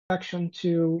introduction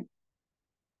to,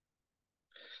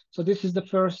 so this is the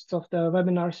first of the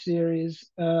webinar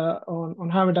series on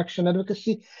harm reduction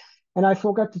advocacy. And I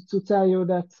forgot to tell you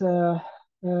that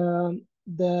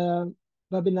the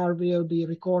webinar will be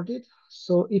recorded.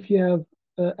 So if you have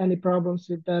any problems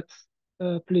with that,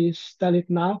 please tell it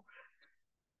now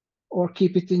or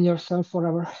keep it in yourself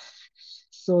forever.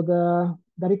 So the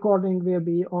recording will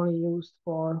be only used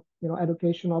for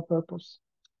educational purpose.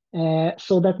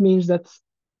 So that means that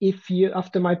if you,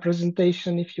 after my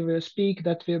presentation, if you will speak,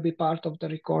 that will be part of the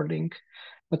recording,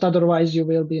 but otherwise you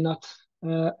will be not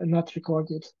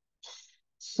recorded.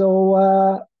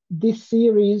 So this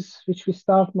series, which we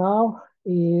start now,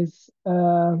 is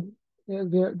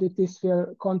this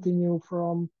will continue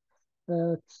from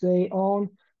today on,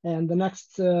 and the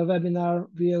next webinar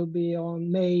will be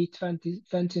on May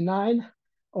 2029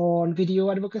 on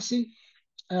video advocacy.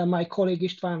 My colleague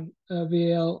István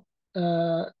will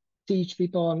teach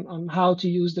people on how to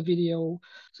use the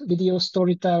video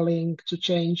storytelling to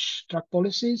change drug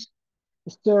policies.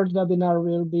 The third webinar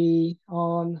will be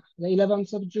on the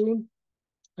 11th of June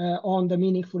on the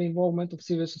meaningful involvement of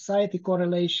civil society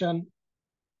correlation.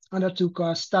 Undertook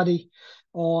a study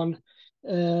on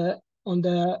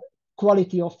the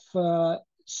quality of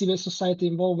civil society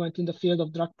involvement in the field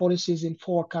of drug policies in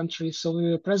 4 countries. So we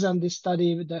will present this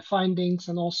study with the findings,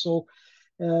 and also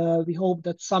we hope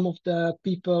that some of the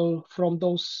people from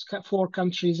those 4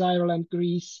 countries, Ireland,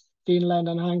 Greece, Finland,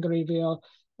 and Hungary, will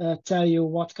tell you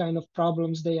what kind of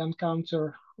problems they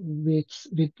encounter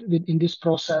in this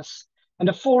process. And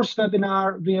the 4th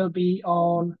webinar will be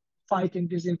on fighting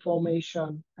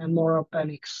disinformation and moral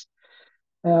panics,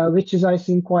 which is, I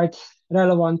think, quite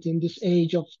relevant in this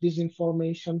age of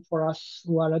disinformation for us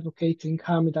who are advocating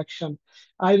harm reduction.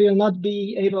 I will not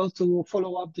be able to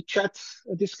follow up the chat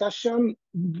discussion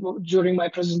during my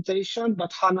presentation,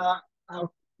 but Hannah, our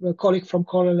colleague from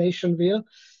Correlation, will.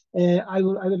 I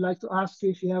would like to ask you,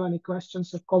 if you have any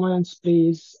questions or comments,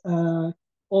 please,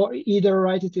 or either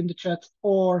write it in the chat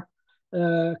or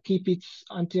keep it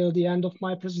until the end of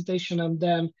my presentation, and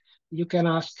then you can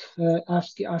ask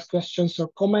questions or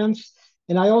comments.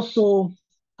 And I also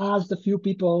asked a few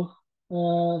people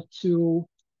to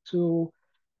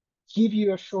give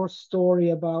you a short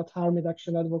story about harm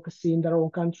reduction advocacy in their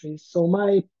own countries. So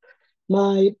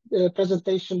my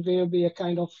presentation will be a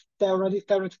kind of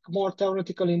more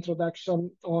theoretical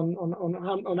introduction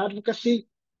on advocacy,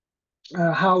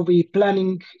 how we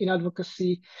planning in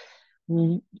advocacy,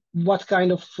 what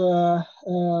kind of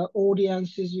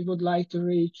audiences we would like to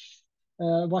reach,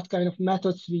 what kind of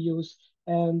methods we use,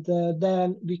 and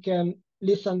then we can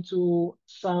listen to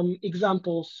some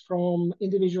examples from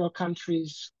individual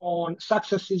countries on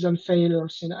successes and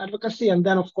failures in advocacy. And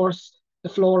then, of course, the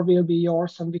floor will be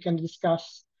yours, and we can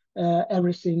discuss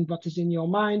everything that is in your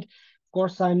mind. Of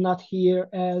course, I'm not here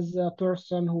as a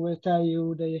person who will tell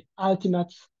you the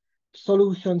ultimate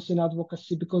solutions in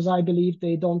advocacy, because I believe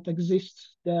they don't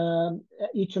exist.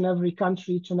 Each and every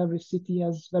country, each and every city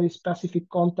has very specific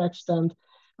context, and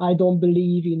I don't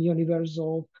believe in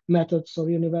universal methods or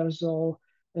universal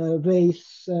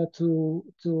ways that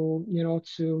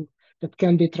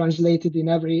can be translated in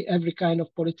every kind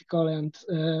of political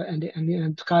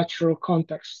and cultural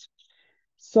context.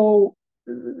 So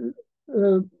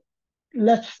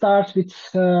let's start with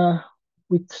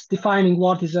defining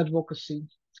what is advocacy.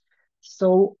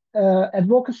 So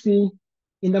advocacy,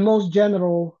 in the most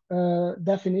general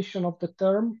definition of the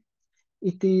term,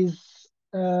 it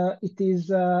is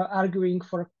arguing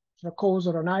for a cause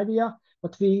or an idea.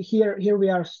 But here we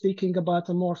are speaking about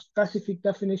a more specific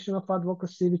definition of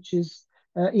advocacy, which is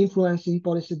influencing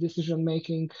policy decision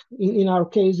making. In our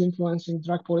case, influencing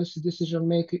drug policy decision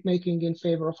making in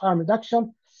favor of harm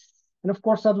reduction. And of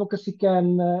course, advocacy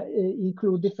can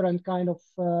include different kind of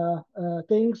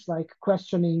things, like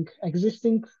questioning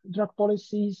existing drug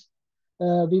policies.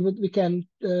 We can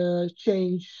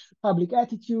change public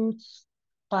attitudes,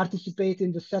 participate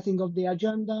in the setting of the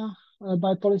agenda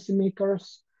by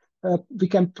policymakers. We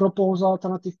can propose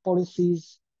alternative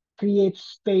policies, create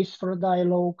space for a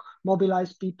dialogue,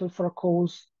 mobilize people for a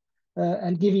cause,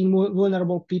 and giving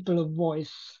vulnerable people a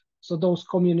voice. So those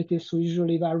communities who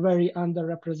usually are very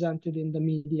underrepresented in the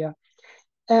media.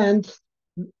 And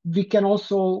we can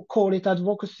also call it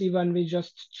advocacy when we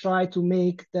just try to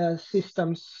make the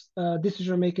systems,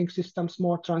 decision-making systems,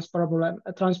 more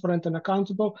transparent and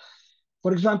accountable.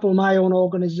 For example, my own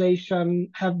organization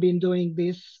have been doing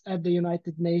this at the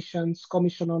United Nations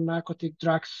Commission on Narcotic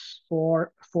Drugs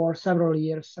for several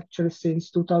years, actually since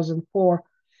 2004.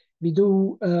 We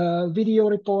do video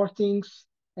reportings,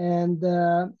 and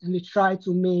we try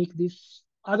to make this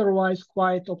otherwise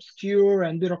quite obscure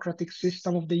and bureaucratic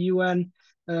system of the UN,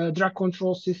 drug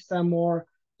control system, more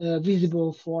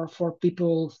visible for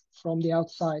people from the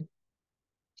outside.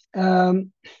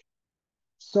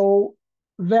 So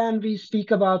when we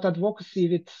speak about advocacy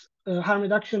with harm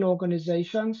reduction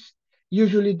organizations,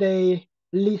 usually they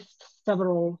list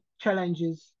several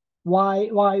challenges why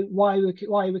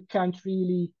we can't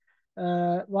really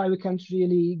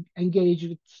engage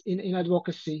in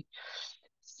advocacy.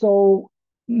 So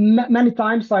many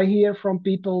times I hear from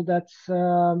people that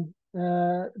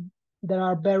there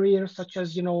are barriers such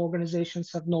as,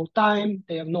 organizations have no time,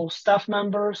 they have no staff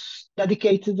members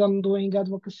dedicated on doing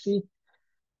advocacy.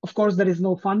 Of course, there is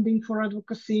no funding for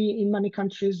advocacy in many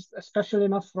countries, especially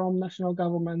not from national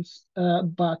governments,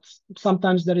 but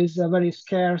sometimes there is a very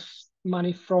scarce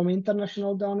money from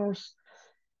international donors.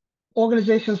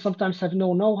 Organizations sometimes have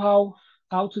no know-how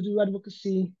how to do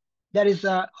advocacy. There is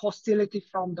a hostility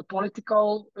from the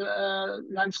political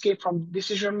landscape, from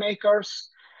decision makers.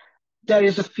 There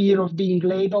is a fear of being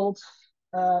labeled,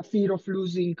 fear of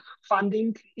losing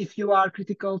funding. If you are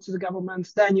critical to the government,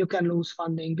 then you can lose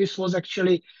funding. This was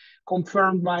actually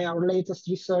confirmed by our latest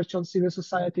research on civil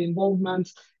society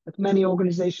involvement, that many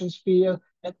organizations feel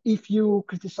that if you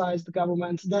criticize the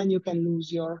government, then you can lose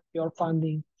your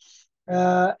funding.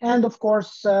 And of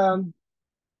course,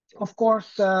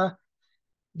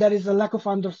 there is a lack of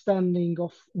understanding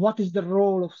of what is the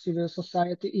role of civil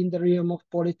society in the realm of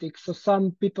politics. So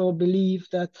some people believe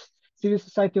that civil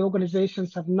society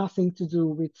organizations have nothing to do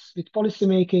with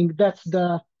policymaking. That's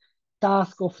the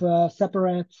task of a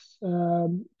separate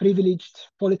privileged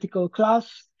political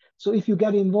class. So if you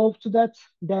get involved to that,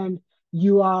 then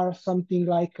you are something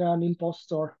like an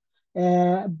impostor.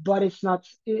 But it's not,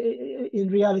 in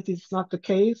reality, it's not the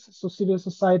case. So civil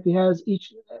society has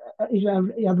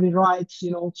every right,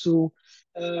 to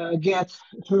get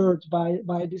heard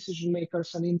by decision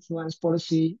makers and influence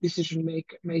policy decision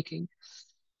making.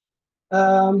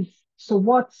 So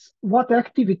what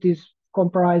activities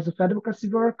comprise of advocacy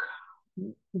work?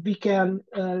 We can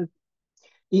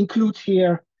include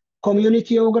here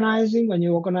community organizing, when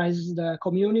you organize the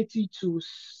community to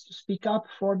speak up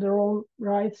for their own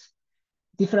rights,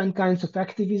 different kinds of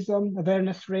activism,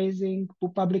 awareness raising,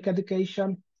 public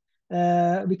education.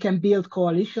 We can build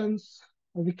coalitions,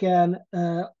 we can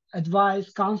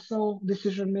advise, counsel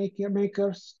decision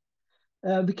makers.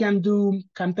 We can do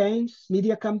campaigns,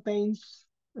 media campaigns,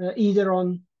 either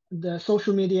on the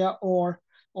social media or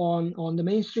on the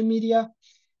mainstream media.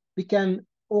 We can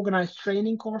organize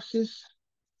training courses,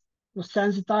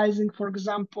 sensitizing, for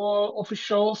example,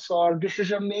 officials or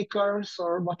decision makers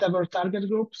or whatever target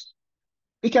groups.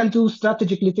 We can do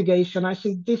strategic litigation. I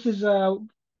think this is a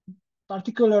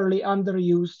particularly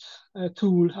underused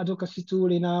tool, advocacy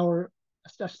tool in our,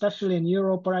 especially in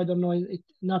Europe, or I don't know,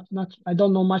 I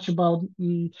don't know much about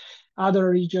other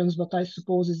regions, but I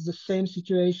suppose it's the same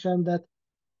situation that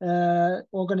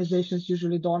organizations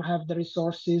usually don't have the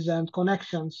resources and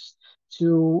connections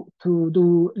to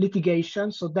do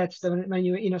litigation. So that's when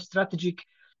you're in a strategic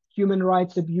human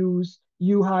rights abuse,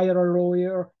 you hire a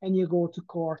lawyer and you go to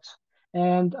court.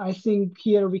 And I think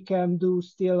here we can do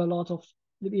still a lot of,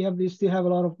 we still have a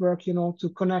lot of work, to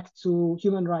connect to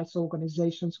human rights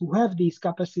organizations who have these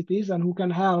capacities and who can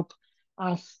help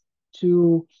us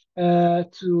to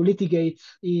litigate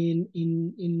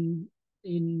in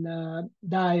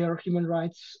dire human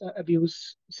rights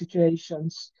abuse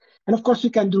situations. And of course, we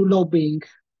can do lobbying,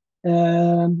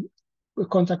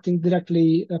 contacting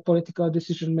directly political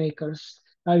decision makers.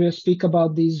 I will speak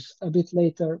about these a bit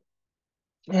later.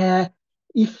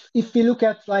 If we look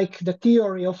at like the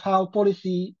theory of how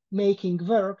policy making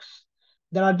works,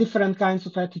 there are different kinds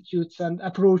of attitudes and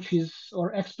approaches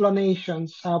or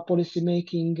explanations how policy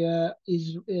making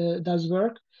does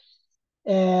work.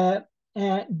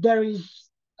 There is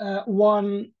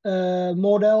one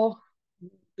model,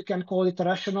 we can call it a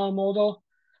rational model,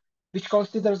 which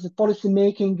considers that policy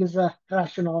making is a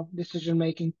rational decision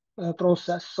making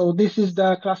process. So this is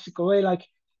the classical way, like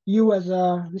you as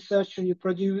a researcher, you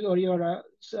produce, or you're an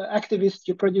activist,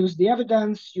 you produce the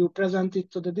evidence, you present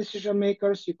it to the decision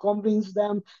makers, you convince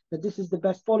them that this is the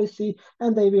best policy,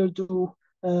 and they will do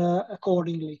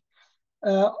accordingly.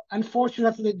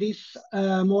 Unfortunately, this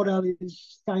model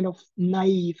is kind of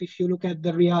naive if you look at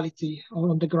the reality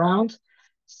on the ground.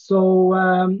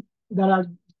 So there are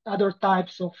other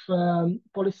types of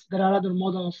policy. There are other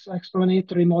models,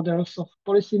 explanatory models of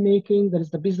policy making. There is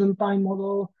the Byzantine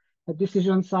model. The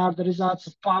decisions are the results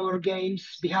of power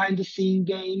games, behind-the-scene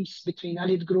games between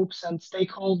elite groups and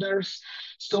stakeholders.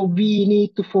 So we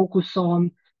need to focus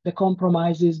on the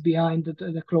compromises behind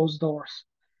the closed doors.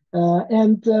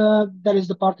 There is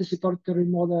the participatory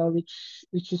model,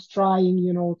 which is trying,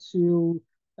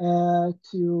 uh,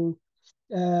 to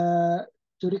uh,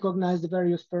 to recognize the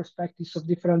various perspectives of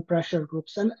different pressure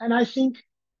groups. And I think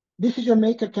decision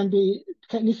making can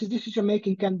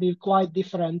be quite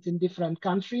different in different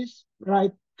countries,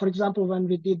 right? For example, when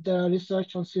we did the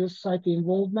research on civil society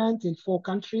involvement in 4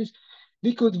 countries,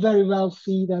 we could very well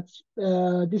see that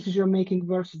decision making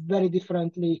works very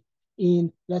differently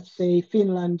in, let's say,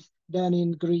 Finland than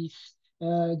in Greece.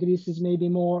 Greece is maybe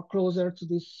more closer to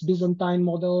this Byzantine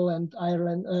model, and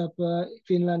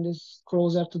Finland is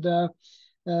closer to the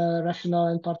rational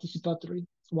and participatory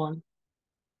one.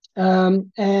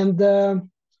 And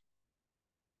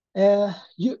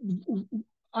you,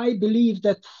 I believe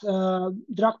that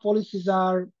drug policies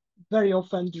are very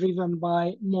often driven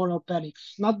by moral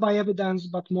panics, not by evidence,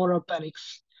 but moral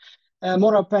panics.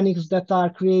 Moral panics that are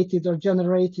created or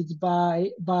generated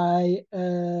by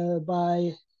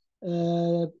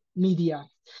media.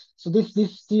 So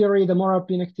this theory, the moral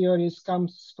panic theories,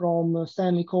 comes from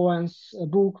Stanley Cohen's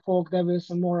book Folk Devils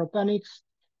and Moral Panics.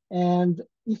 And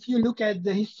if you look at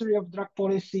the history of drug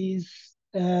policies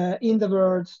in the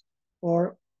world,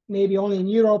 or maybe only in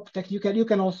Europe, that you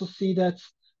can also see that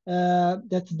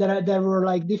there were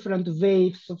like different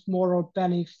waves of moral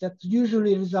panics that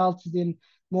usually resulted in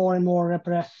more and more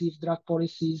repressive drug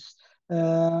policies.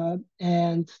 And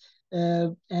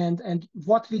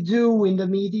what we do in the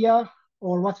media,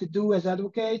 or what we do as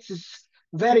advocates, is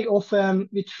very often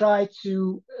we try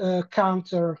to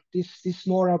counter these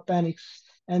moral panics,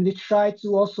 and we try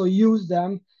to also use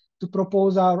them to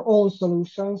propose our own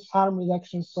solutions, harm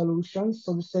reduction solutions.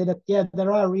 So we say that, yeah,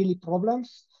 there are really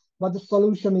problems, but the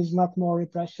solution is not more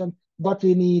repression, but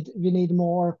we need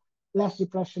less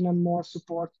repression and more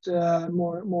support,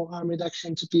 more harm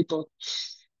reduction to people.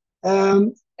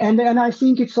 And I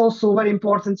think it's also very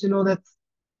important to know that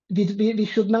we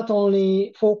should not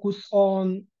only focus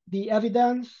on the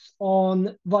evidence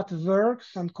on what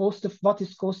works and what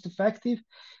is cost effective,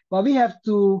 but we have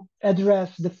to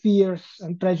address the fears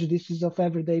and prejudices of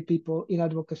everyday people in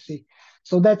advocacy.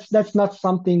 So that's not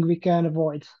something we can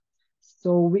avoid.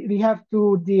 So we have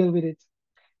to deal with it.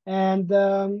 And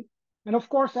of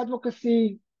course,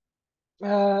 advocacy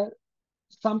uh,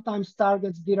 sometimes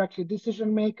targets directly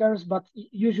decision makers, but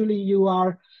usually you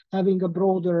are having a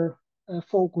broader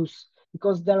focus,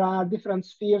 because there are different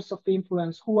spheres of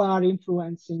influence who are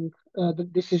influencing the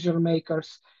decision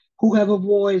makers, who have a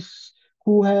voice,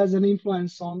 who has an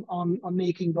influence on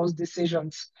making those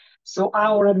decisions. So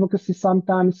our advocacy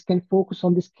sometimes can focus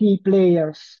on these key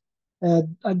players,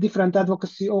 different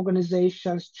advocacy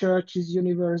organizations, churches,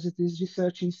 universities,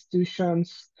 research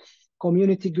institutions,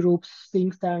 community groups,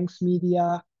 think tanks,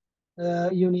 media,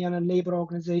 union and labor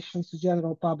organizations to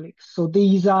general public. So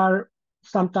these are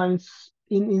sometimes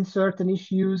in certain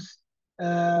issues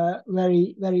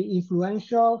very, very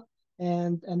influential,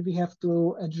 and we have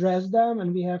to address them,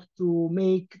 and we have to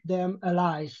make them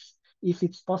allies if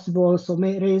it's possible. So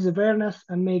raise awareness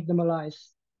and make them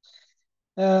allies.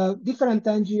 Different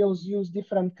NGOs use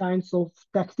different kinds of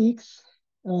tactics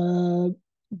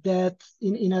that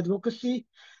in advocacy.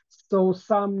 So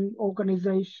some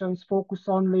organizations focus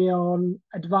only on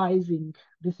advising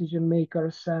decision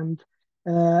makers and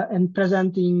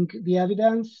presenting the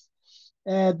evidence.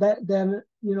 Then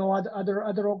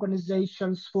other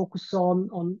organizations focus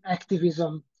on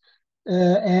activism.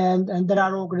 And there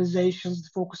are organizations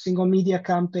focusing on media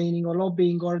campaigning or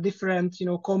lobbying or different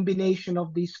combination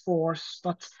of these fours,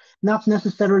 but not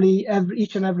necessarily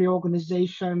each and every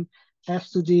organization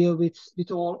has to deal with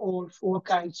all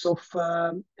kinds of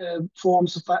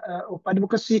forms of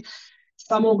advocacy.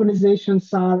 Some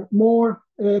organizations are more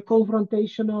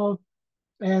confrontational,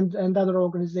 and other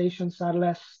organizations are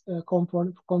less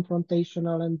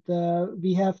confrontational, and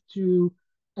we have to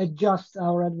adjust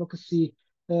our advocacy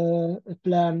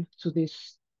plan to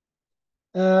this.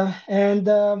 And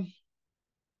a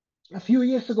few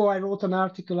years ago, I wrote an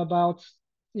article about,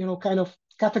 kind of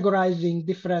categorizing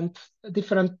different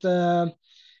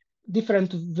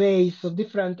ways of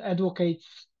different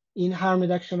advocates in harm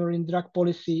reduction or in drug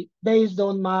policy, based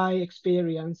on my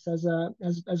experience as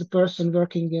a person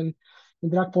working in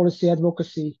drug policy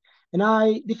advocacy. And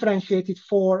I differentiated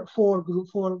four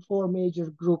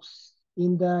major groups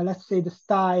in the, let's say, the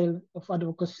style of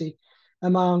advocacy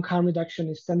among harm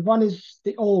reductionists. And one is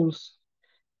the O's.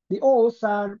 The O's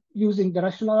are using the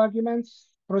rational arguments.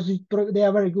 They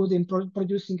are very good in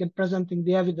producing and presenting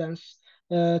the evidence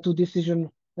to decision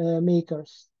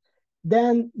makers.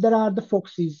 Then there are the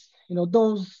Foxes.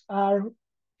 Those are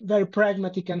very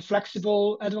pragmatic and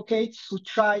flexible advocates who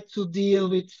try to deal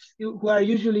with, who are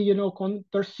usually,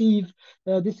 perceive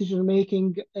decision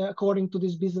making according to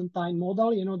this Byzantine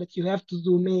model, that you have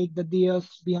to make the deals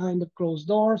behind the closed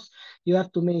doors, you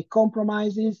have to make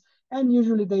compromises, and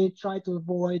usually they try to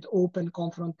avoid open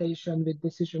confrontation with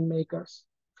decision makers.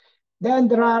 Then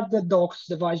there are the docs,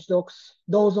 the watchdogs,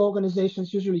 those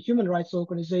organizations, usually human rights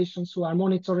organizations, who are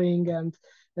monitoring and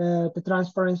the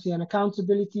transparency and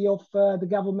accountability of the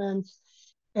government.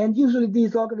 And usually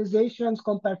these organizations,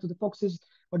 compared to the foxes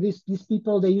or these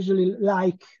people, they usually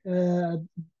like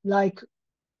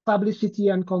publicity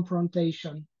and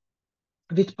confrontation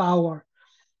with power.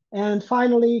 And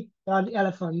finally, there are the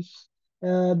elephants,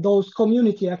 those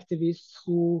community activists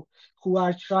who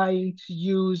are trying to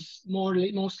use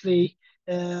mostly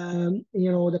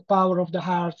the power of the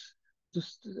heart,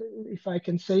 just if I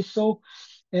can say so,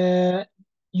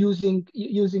 using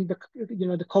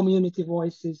the community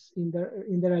voices in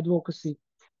their advocacy.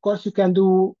 Of course, you can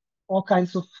do all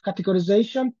kinds of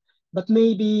categorization, but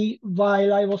maybe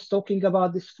while I was talking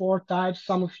about these 4 types,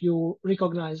 some of you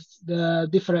recognized the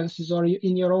differences, or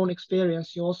in your own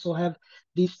experience, you also have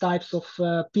these types of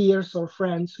peers or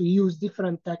friends who use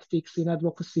different tactics in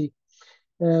advocacy,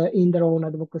 in their own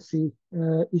advocacy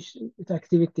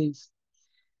activities.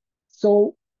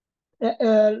 So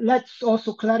let's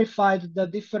also clarify the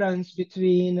difference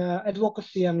between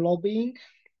advocacy and lobbying.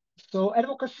 So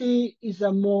advocacy is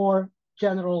a more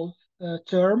general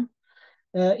term.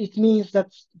 It means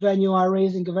that when you are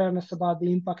raising awareness about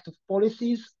the impact of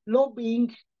policies,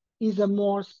 lobbying is a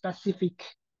more specific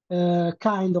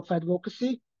kind of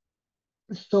advocacy.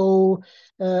 So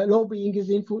lobbying is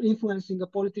influencing a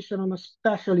politician on a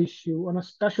special issue, on a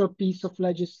special piece of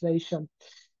legislation.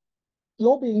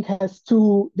 Lobbying has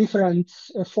 2 different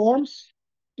forms.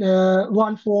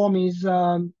 One form is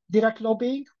direct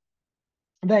lobbying.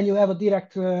 Then you have a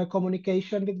direct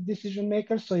communication with decision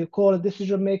makers. So you call a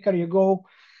decision maker, you go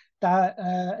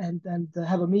and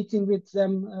have a meeting with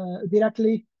them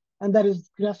directly, and that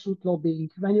is grassroots lobbying.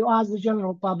 When you ask the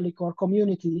general public or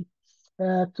community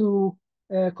to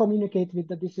communicate with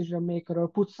the decision maker or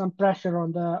put some pressure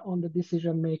on the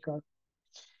decision maker.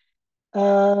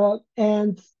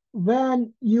 And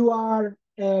when you are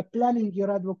planning your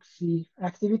advocacy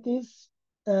activities,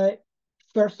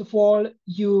 first of all,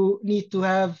 you need to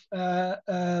have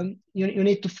you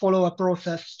need to follow a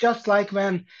process, just like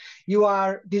when you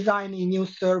are designing new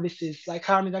services like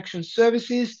harm reduction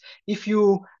services. If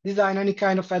you design any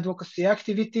kind of advocacy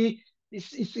activity,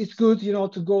 it's good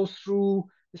to go through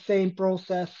the same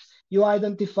process. You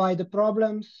identify the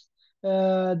problems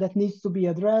that needs to be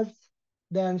addressed.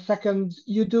 Then second,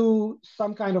 you do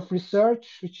some kind of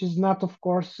research, which is not, of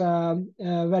course,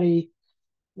 very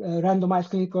randomized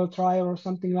clinical trial or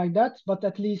something like that, but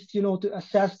at least, to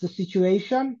assess the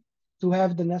situation, to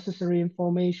have the necessary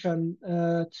information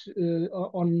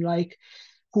on like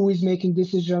who is making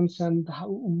decisions and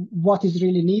what is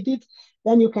really needed.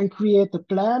 Then you can create a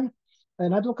plan,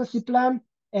 an advocacy plan,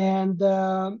 and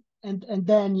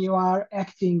then you are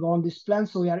acting on this plan.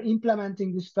 So we are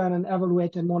implementing this plan and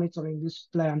evaluate and monitoring this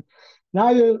plan. Now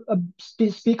I will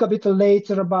speak a bit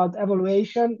later about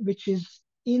evaluation, which is,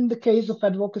 in the case of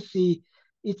advocacy,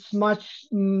 it's much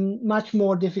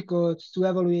more difficult to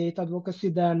evaluate advocacy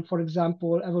than, for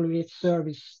example, evaluate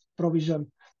service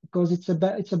provision, because it's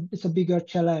a bigger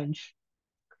challenge.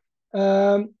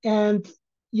 And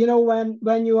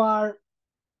when you are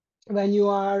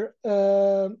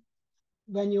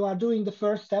doing the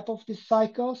first step of this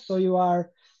cycle, so you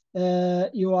are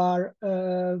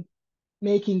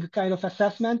making a kind of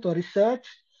assessment or research,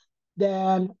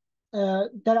 then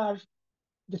there are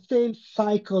the same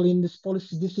cycle in this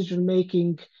policy decision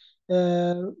making,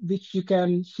 which you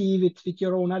can see with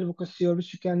your own advocacy, or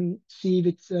which you can see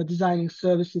with designing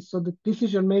services. So the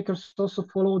decision makers also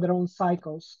follow their own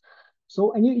cycles.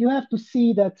 So, and you have to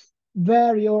see that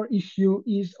where your issue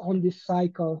is on this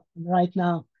cycle right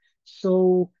now.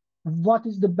 So what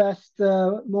is the best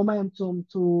momentum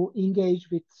to engage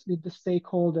with the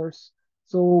stakeholders?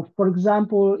 So, for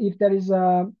example, if there is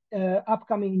a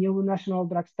upcoming new national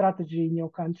drug strategy in your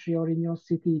country or in your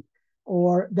city,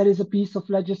 or there is a piece of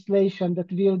legislation that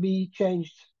will be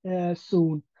changed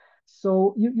soon,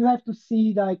 so you have to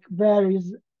see like where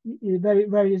is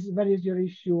your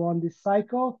issue on this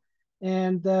cycle,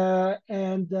 and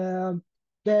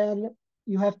then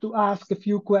you have to ask a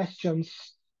few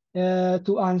questions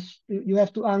you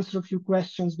have to answer a few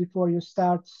questions before you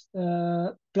start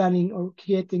planning or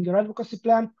creating your advocacy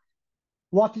plan.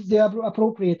 What is the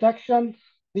appropriate action?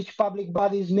 Which public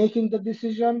body is making the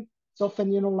decision? It's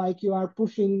often, like you are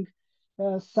pushing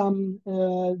some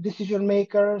decision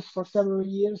makers for several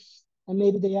years, and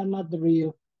maybe they are not the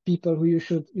real people who you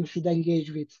should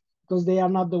engage with, because they are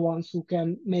not the ones who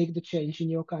can make the change in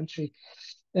your country.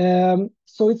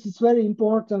 So it's very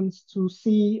important to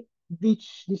see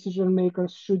which decision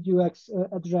makers should you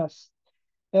address.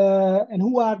 And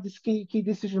who are these key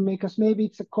decision makers? Maybe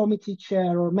it's a committee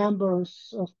chair or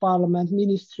members of parliament,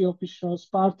 ministry officials,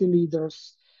 party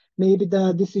leaders. Maybe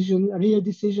the real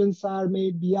decisions are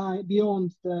made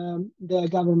beyond the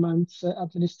government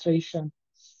administration.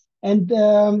 And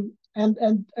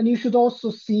you should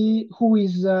also see who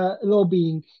is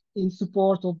lobbying in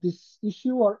support of this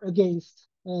issue or against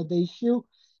the issue.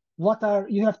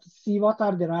 You have to see what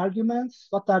are their arguments,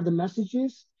 what are the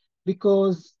messages,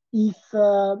 because if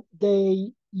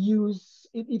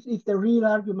if the real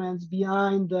arguments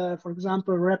behind, for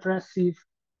example, repressive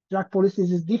drug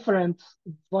policies is different,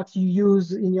 what you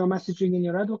use in your messaging, in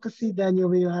your advocacy, then you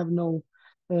will have no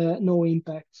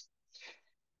impact.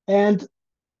 And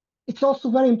it's also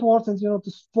very important,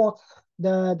 to spot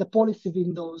the policy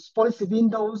windows. Policy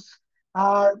windows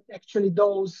are actually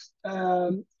those,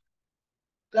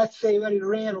 let's say, very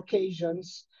rare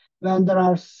occasions when there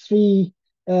are three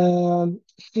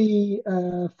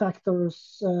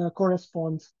factors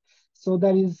correspond. So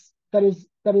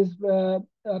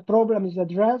a problem is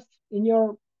addressed in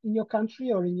your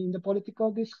country or in the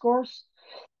political discourse.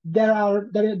 There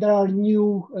are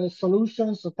new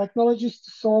solutions or technologies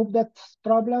to solve that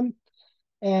problem,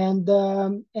 and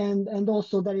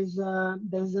also there is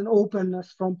an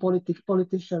openness from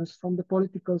politicians, from the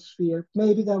political sphere.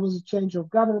 Maybe there was a change of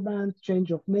government,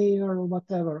 change of mayor, or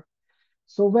whatever.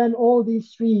 So when all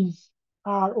these trees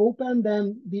are open,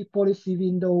 then the policy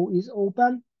window is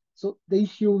open. So the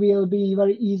issue will be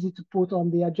very easy to put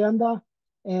on the agenda,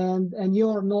 and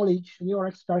your knowledge and your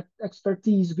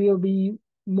expertise will be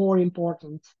more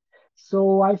important.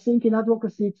 So I think in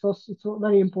advocacy, it's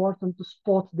very important to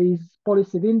spot these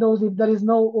policy windows. If there is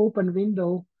no open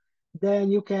window, then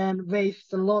you can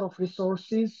waste a lot of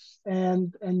resources,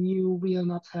 and you will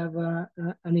not have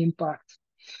an impact.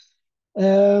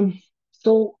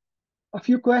 So a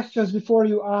few questions before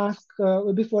you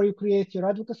create your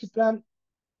advocacy plan.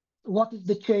 What is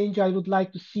the change I would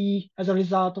like to see as a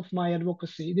result of my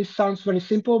advocacy? This sounds very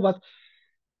simple, but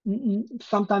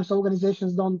sometimes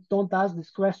organizations don't ask this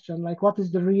question, like, what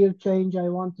is the real change I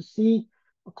want to see,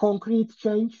 a concrete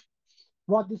change?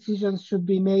 What decisions should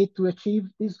be made to achieve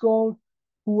this goal?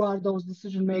 Who are those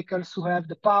decision makers who have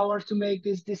the power to make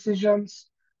these decisions?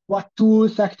 What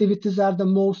tools, activities are the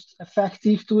most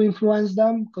effective to influence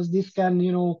them? Because this can,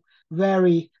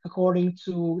 vary according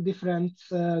to different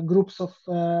groups of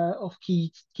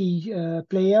key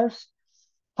players.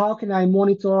 How can I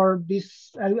monitor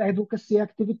these advocacy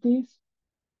activities?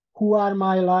 Who are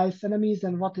my life enemies,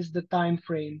 and what is the time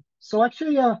frame? So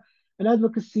actually, an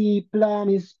advocacy plan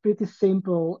is pretty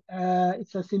simple.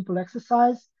 It's a simple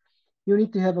exercise. You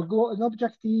need to have a goal, an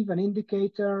objective, an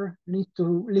indicator. You need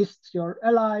to list your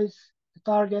allies, the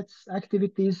targets,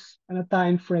 activities, and a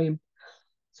time frame.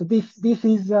 So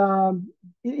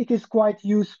it is quite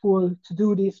useful to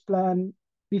do this plan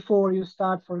before you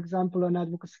start, for example, an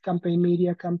advocacy campaign,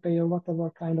 media campaign, or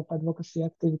whatever kind of advocacy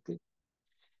activity.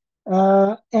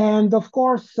 And of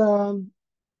course,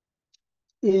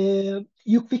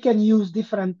 we can use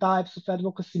different types of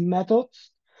advocacy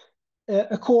methods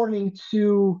according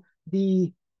to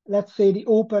let's say, the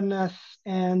openness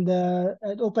and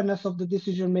openness of the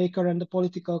decision maker and the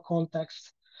political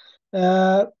context.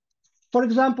 For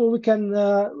example, we can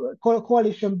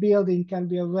coalition building can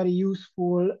be a very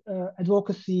useful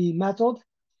advocacy method.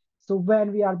 So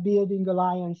when we are building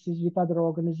alliances with other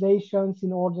organizations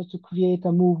in order to create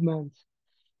a movement.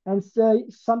 And so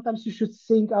sometimes you should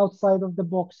think outside of the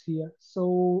box here.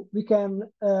 So we can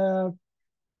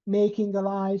making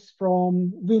allies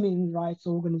from women's rights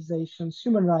organizations,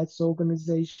 human rights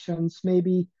organizations,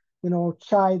 maybe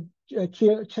child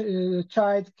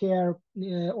care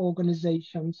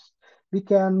organizations. We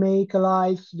can make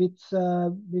allies with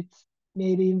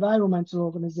maybe environmental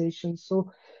organizations,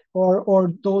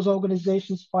 or those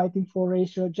organizations fighting for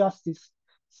racial justice.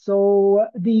 So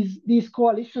these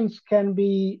coalitions can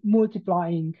be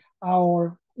multiplying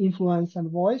our influence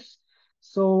and voice.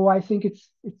 So I think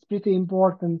it's pretty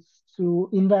important to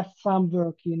invest some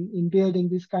work in building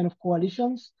this kind of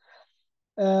coalitions.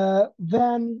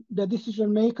 When the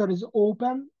decision maker is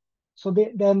open, so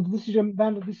when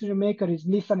the decision maker is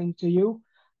listening to you,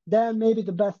 then maybe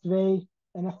the best way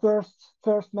and a first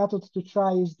method to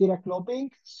try is direct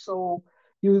lobbying. So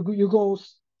you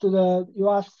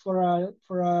ask for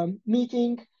a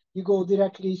meeting, you go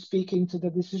directly speaking to the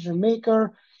decision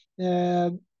maker.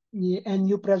 and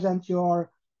you present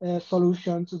your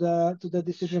solution to the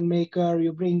decision maker.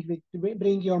 You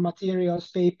bring your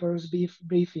materials, papers,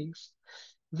 briefings.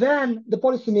 Then the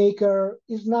policymaker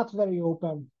is not very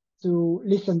open to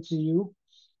listen to you,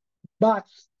 but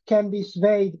can be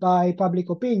swayed by public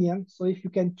opinion. So if you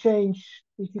can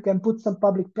put some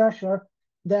public pressure,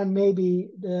 then maybe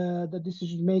the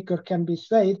decision maker can be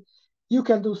swayed. You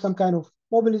can do some kind of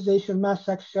mobilization, mass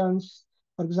actions,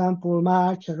 for example,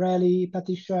 march, a rally,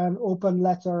 petition, open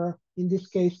letter. In this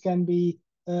case, can be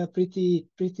pretty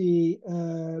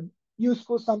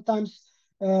useful sometimes.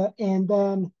 And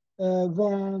then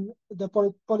when the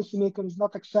policymaker is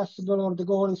not accessible or the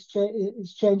goal is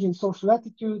changing social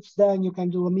attitudes, then you can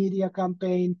do a media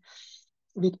campaign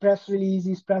with press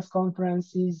releases, press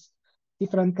conferences,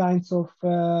 different kinds of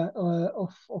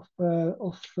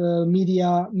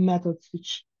media methods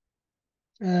which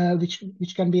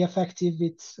can be effective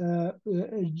in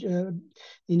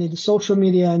the social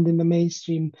media and in the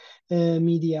mainstream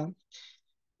media.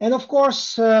 And of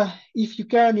course, if you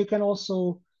can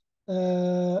also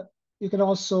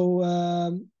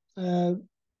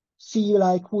see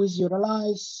like who is your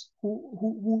allies,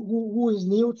 who is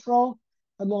neutral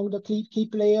among the key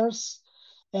players,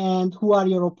 and who are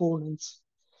your opponents.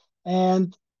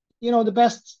 And the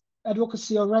best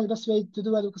advocacy or the best way to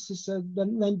do advocacy is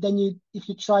if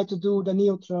you try to do the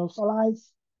neutrals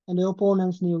allies and the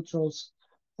opponents neutrals.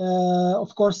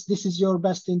 Of course, this is your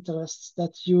best interests,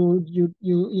 that you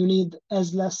need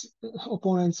as less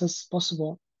opponents as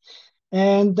possible.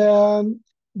 And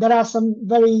there are some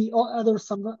very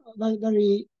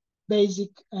basic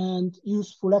and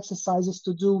useful exercises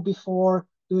to do before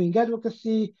doing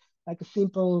advocacy, like a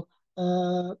simple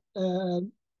a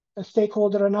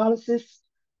stakeholder analysis,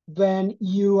 when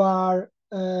you are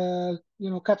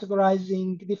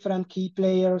categorizing different key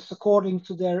players according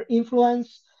to their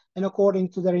influence and according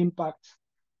to their impact.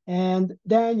 And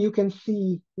then you can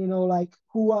see, like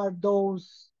who are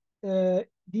those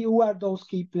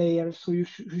key players who you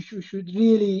should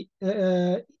really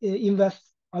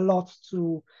invest a lot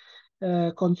to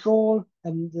control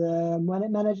and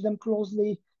manage them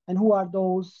closely, and who are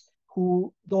those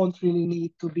who don't really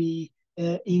need to be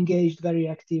engaged very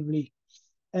actively.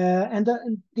 And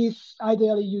this,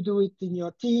 ideally, you do it in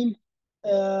your team.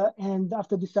 And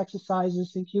after this exercise, I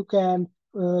think you can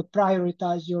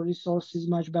prioritize your resources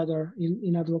much better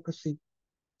in advocacy.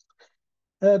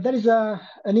 There is an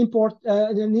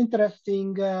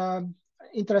interesting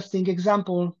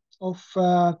example of,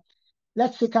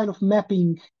 let's say, kind of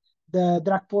mapping the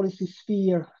drug policy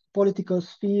sphere, political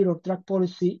sphere of drug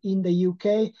policy in the UK.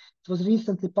 It was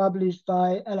recently published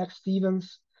by Alex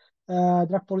Stevens,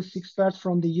 drug policy expert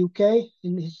from the UK,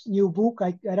 in his new book.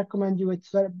 I recommend you.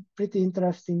 It's pretty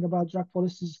interesting about drug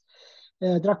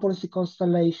policy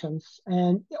constellations.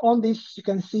 And on this, you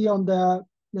can see on the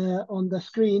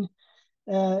screen,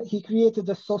 he created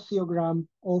a sociogram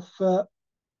of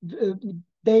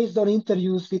based on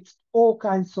interviews with all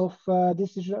kinds of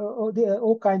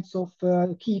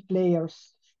key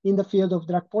players in the field of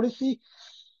drug policy,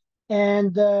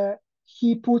 and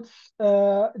he puts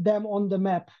them on the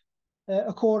map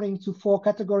according to 4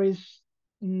 categories: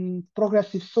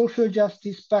 progressive social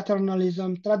justice,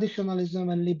 paternalism, traditionalism,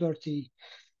 and liberty.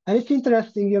 And it's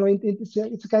interesting,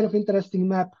 it's a kind of interesting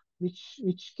map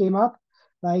which came up.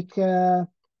 Like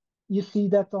you see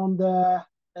that on the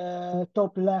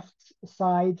top left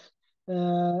side,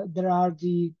 there are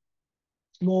the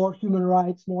more human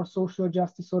rights, more social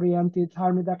justice oriented,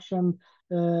 harm reduction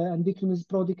and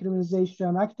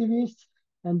pro-decriminalization activists.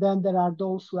 And then there are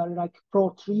those who are like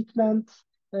pro-treatment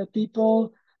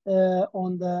people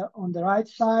on the right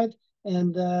side.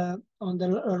 And on the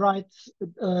right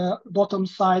bottom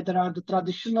side, there are the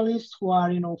traditionalists who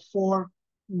are, for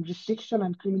restriction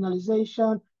and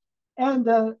criminalization, and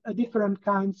different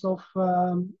kinds of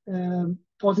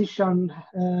position.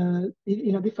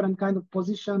 In a different kind of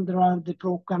position, there are the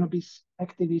pro-cannabis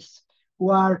activists who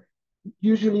are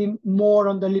usually more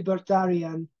on the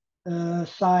libertarian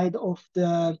side of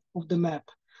the map.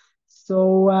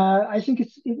 So I think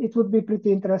it would be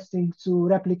pretty interesting to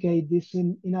replicate this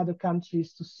in other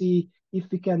countries, to see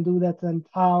if we can do that, and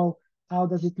how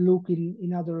does it look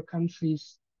in other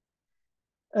countries.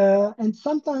 And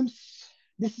sometimes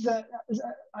this is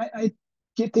I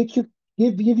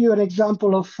give you an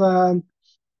example of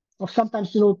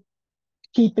sometimes,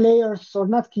 key players, or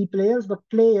not key players, but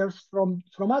players from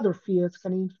other fields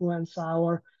can influence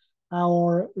our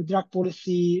drug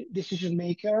policy decision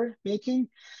making.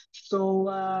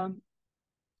 So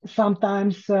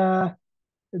sometimes our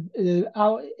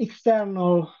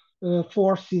external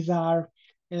forces are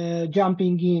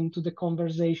jumping into the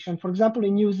conversation. For example,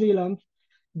 in New Zealand,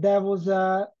 there was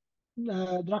a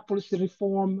drug policy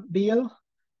reform bill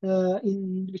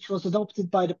which was adopted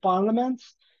by the parliament,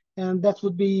 and that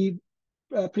would be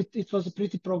it was a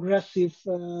pretty progressive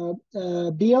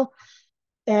bill.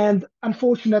 And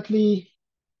unfortunately,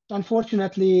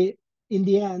 in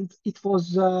the end, it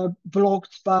was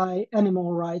blocked by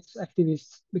animal rights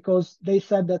activists because they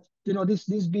said that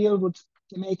this bill would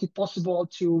make it possible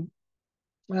to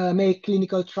make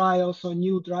clinical trials on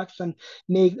new drugs and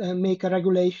make a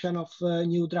regulation of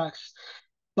new drugs.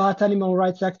 But animal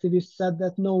rights activists said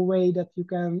that no way that you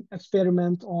can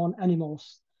experiment on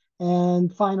animals.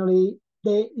 And finally,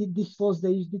 this was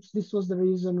the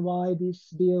reason why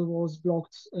this bill was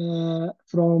blocked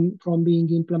from being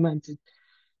implemented.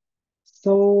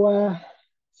 So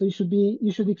you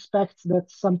should expect that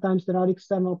sometimes there are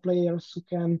external players who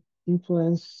can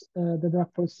influence the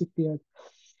drug policy field.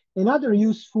 Another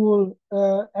useful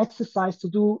exercise to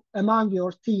do among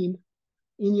your team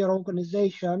in your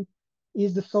organization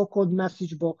is the so-called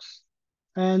message box.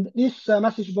 And this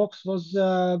message box was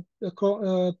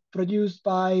produced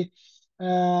by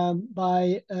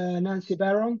Nancy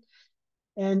Barron,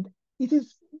 and it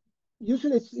is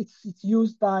usually it's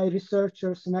used by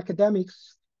researchers and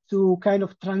academics to kind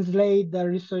of translate their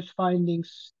research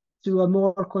findings to a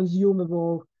more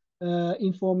consumable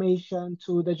information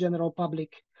to the general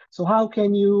public. So how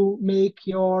can you make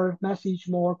your message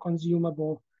more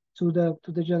consumable to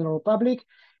the general public?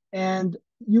 And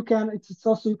you can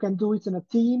you can do it in a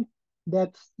team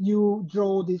that you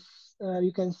draw this.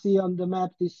 You can see on the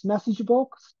map this message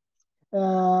box.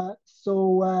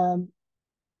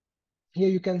 Here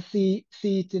you can see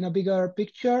it in a bigger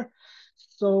picture.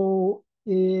 So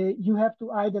you have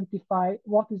to identify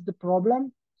what is the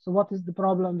problem. So what is the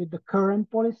problem with the current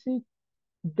policy?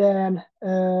 Then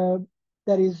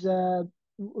there is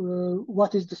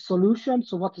what is the solution?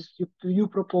 So what is you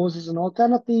propose as an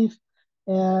alternative?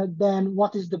 Then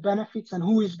what is the benefits and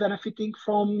who is benefiting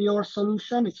from your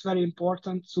solution? It's very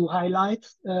important to highlight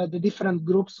the different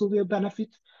groups who will benefit.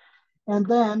 And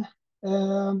then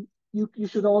you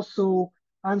should also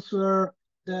answer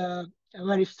the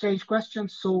very strange question,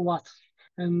 so what?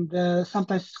 And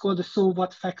sometimes it's called the so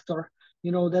what factor,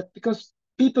 that because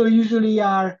people usually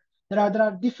there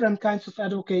are different kinds of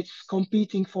advocates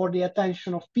competing for the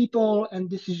attention of people and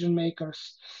decision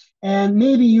makers. And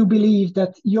maybe you believe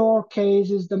that your case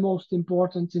is the most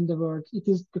important in the world. It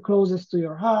is the closest to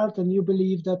your heart, and you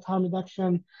believe that harm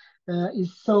reduction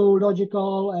is so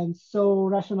logical and so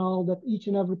rational that each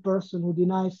and every person who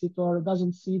denies it or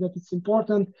doesn't see that it's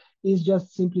important is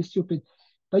just simply stupid.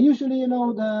 But usually,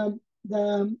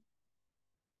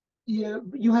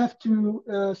 you have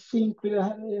to think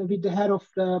with the head of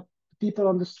the people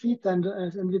on the street and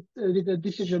with the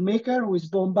decision maker who is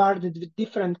bombarded with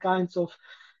different kinds of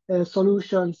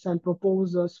solutions and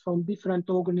proposals from different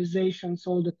organizations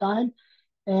all the time.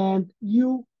 And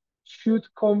you should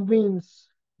convince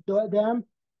them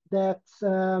that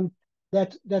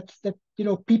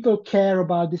people care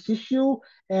about this issue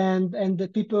and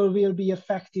that people will be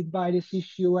affected by this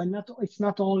issue, and it's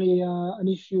not only an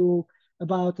issue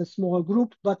about a small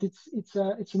group, but it's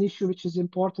an issue which is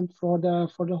important for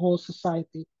the whole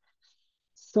society.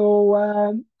 So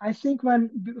I think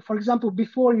for example,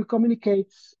 before you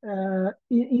communicate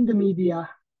in the media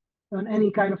on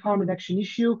any kind of harm reduction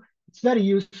issue, it's very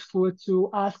useful to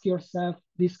ask yourself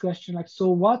this question, like, so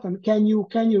what? And can you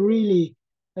really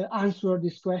answer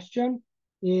this question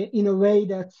in a way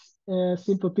that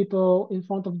simple people in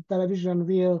front of the television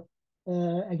will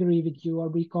agree with you or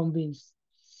be convinced?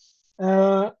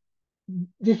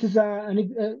 This is an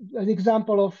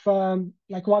example of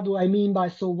like, what do I mean by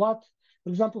so what? For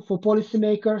example, for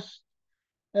policymakers,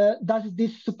 does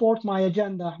this support my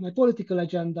agenda, my political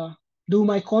agenda? Do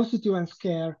my constituents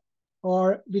care?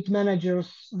 Or with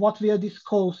managers, what will this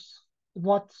cost?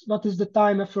 What is the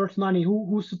time, effort, money?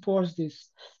 Who supports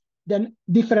this? Then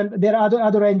there are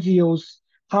other NGOs.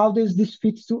 How does this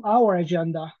fit to our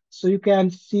agenda? So you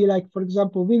can see, like, for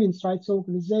example, women's rights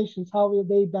organizations, how will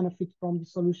they benefit from the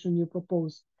solution you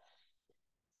propose?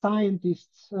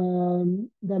 Scientists,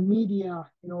 the media,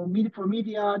 for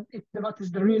media, what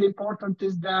is the really important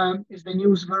is the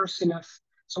newsworthiness.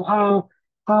 So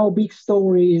how big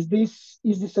story is this?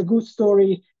 Is this a good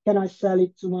story? Can I sell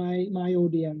it to my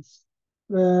audience?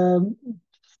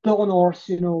 Donors,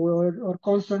 or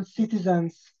concerned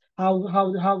citizens, how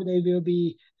they will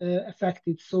be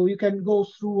affected. So you can go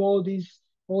through all these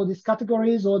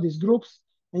categories, all these groups,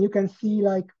 and you can see,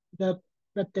 like, that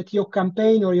your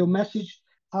campaign or your message,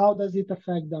 how does it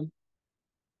affect them?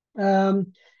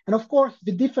 And of course,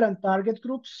 the different target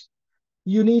groups,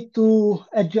 you need to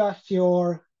adjust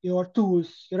your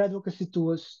tools, your advocacy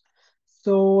tools.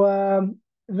 So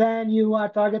when you are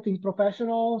targeting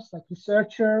professionals like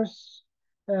researchers,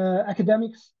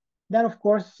 academics, then of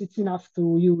course it's enough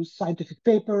to use scientific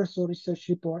papers or research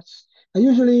reports. And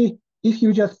usually, if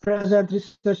you just present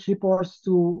research reports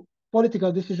to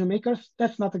political decision makers,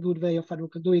 that's not a good way of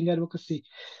doing advocacy.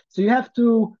 So you have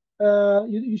to,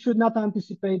 you should not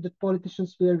anticipate that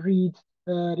politicians will read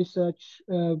research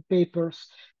papers.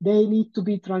 They need to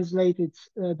be translated,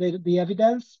 the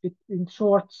evidence in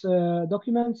short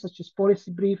documents such as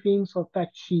policy briefings or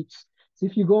fact sheets. So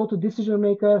if you go to decision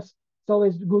makers, it's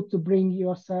always good to bring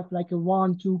yourself like a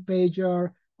 1-2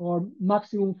 pager or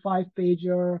maximum 5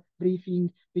 pager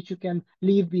briefing, which you can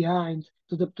leave behind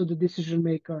to the decision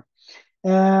maker.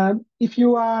 If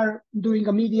you are doing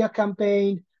a media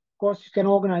campaign, of course, you can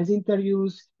organize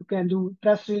interviews, you can do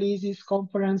press releases,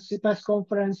 press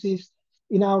conferences.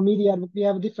 In our media, we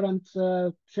have different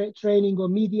training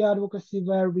on media advocacy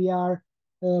where we are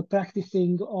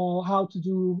practicing on how to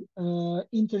do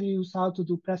interviews, how to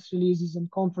do press releases and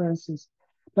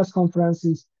press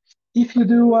conferences. If you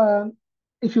do,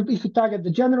 if you target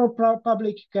the general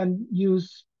public, you can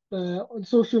use on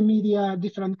social media,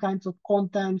 different kinds of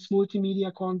contents,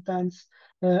 multimedia contents,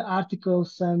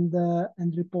 articles, and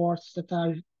reports that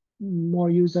are more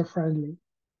user friendly.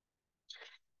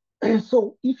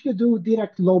 So if you do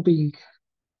direct lobbying,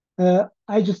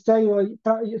 I just tell you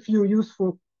a few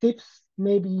useful tips.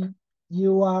 Maybe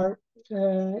you are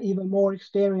even more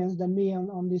experienced than me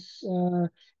on this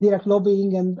direct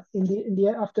lobbying, and in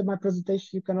the after my presentation,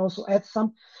 you can also add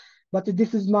some. But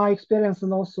this is my experience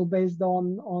and also based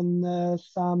on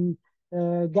some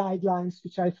guidelines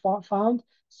which I found.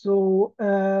 So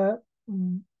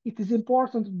it is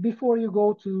important before you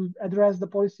go to address the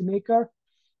policymaker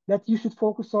that you should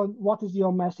focus on what is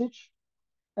your message.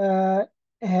 Uh,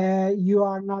 you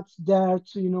are not there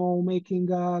to, making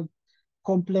a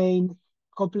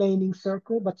complaining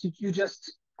circle, but you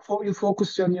just you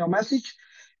focus on your message.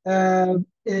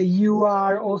 You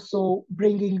are also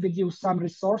bringing with you some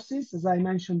resources, as I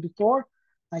mentioned before,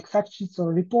 like fact sheets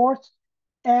or reports,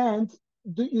 and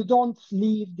you don't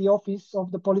leave the office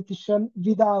of the politician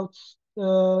without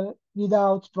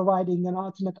providing an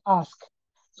ultimate ask.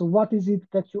 So, what is it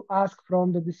that you ask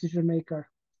from the decision maker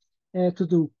to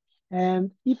do?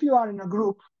 And if you are in a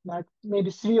group, like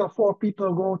maybe 3 or 4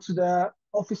 people go to the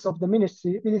office of the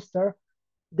minister,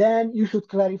 then you should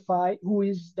clarify who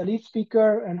is the lead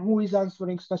speaker and who is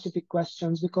answering specific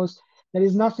questions, because there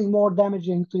is nothing more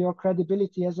damaging to your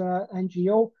credibility as an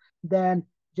NGO than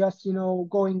just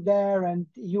going there and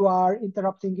you are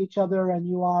interrupting each other and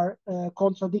you are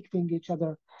contradicting each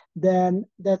other. Then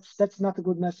that's not a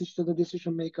good message to the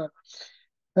decision maker.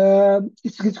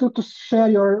 It's good to share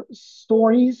your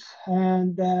stories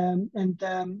and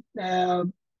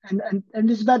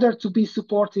it's better to be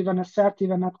supportive and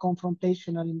assertive and not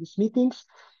confrontational in these meetings.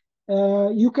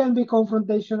 You can be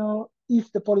confrontational if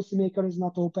the policymaker is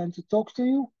not open to talk to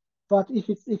you, but if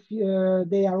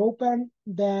they are open,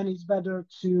 then it's better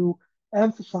to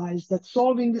emphasize that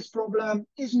solving this problem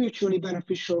is mutually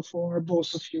beneficial for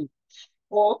both of you,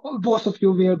 or both of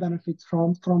you will benefit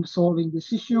from solving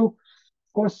this issue.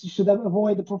 Of course, you should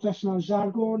avoid the professional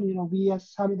jargon. We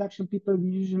as harm reduction people, we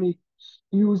usually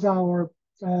use our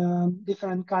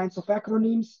different kinds of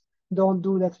acronyms. Don't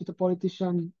do that with a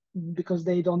politician because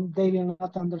they will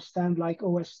not understand like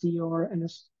OST or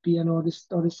NSP and all this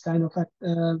kind of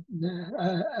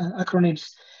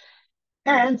acronyms.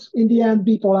 And in the end,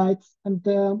 be polite and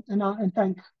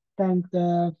thank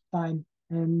the time.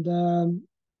 And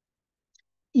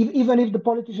even if the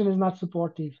politician is not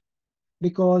supportive,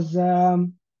 because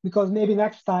maybe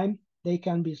next time they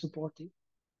can be supportive.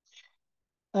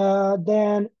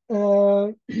 Then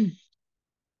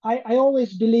I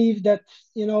always believe that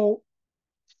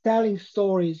telling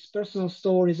stories, personal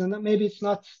stories, and maybe it's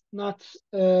not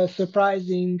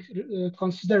surprising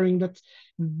considering that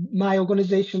my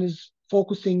organization is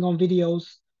focusing on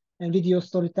videos and video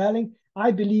storytelling.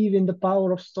 I believe in the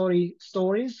power of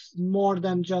stories more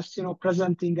than just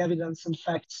presenting evidence and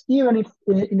facts. Even if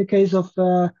in the case of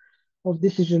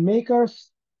decision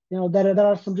makers, there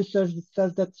are some research that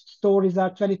says that stories are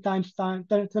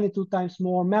 22 times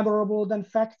more memorable than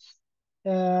facts.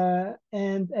 And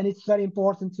it's very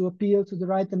important to appeal to the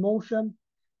right emotion.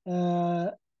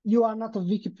 You are not a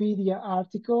Wikipedia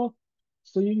article,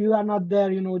 so you are not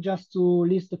there, just to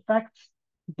list the facts,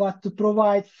 but to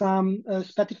provide some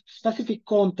specific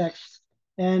context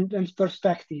and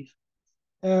perspective.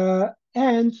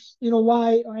 And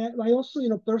why also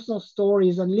personal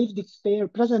stories and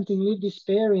presenting lived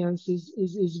experience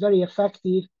is very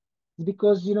effective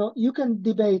because you can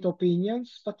debate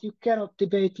opinions, but you cannot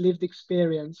debate lived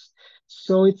experience.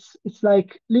 So it's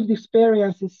like lived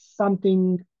experience is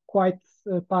something quite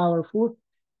powerful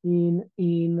in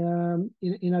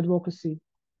advocacy.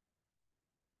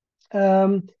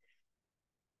 Um,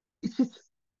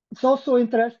 it's also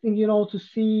interesting, to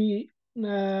see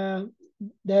the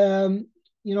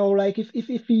like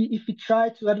if we try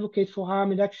to advocate for harm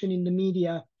reduction in the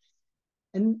media,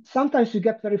 and sometimes we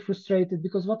get very frustrated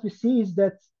because what we see is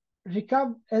that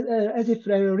as if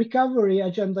a recovery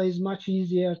agenda is much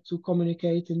easier to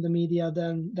communicate in the media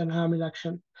than harm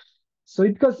reduction. So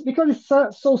because it's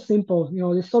so simple,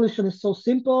 the solution is so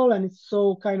simple and it's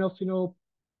so kind of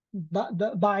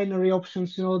the binary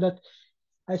options, that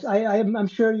I'm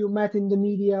sure you met in the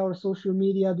media or social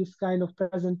media this kind of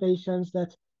presentations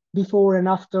that before and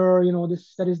after,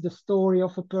 that is the story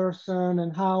of a person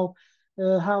and how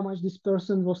much this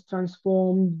person was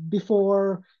transformed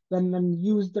before when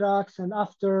used drugs and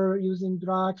after using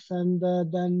drugs, and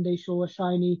then they show a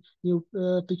shiny new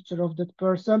picture of that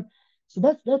person. So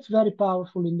that's very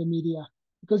powerful in the media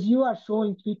because you are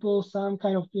showing people some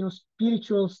kind of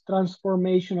spiritual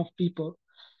transformation of people.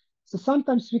 So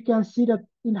sometimes we can see that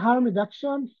in harm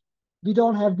reduction, we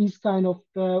don't have this kind of,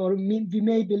 or we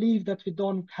may believe that we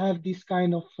don't have this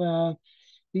kind of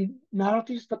the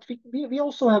narratives, but we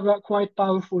also have quite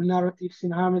powerful narratives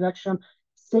in harm reduction.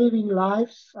 Saving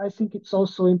lives, I think it's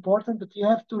also important, but you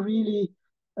have to really,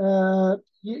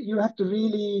 you have to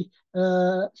really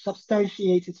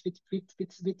substantiate it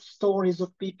with stories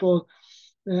of people,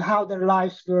 how their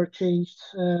lives were changed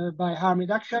by harm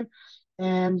reduction.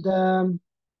 And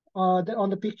on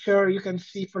the picture, you can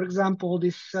see, for example,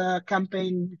 this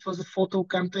campaign. It was a photo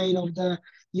campaign of the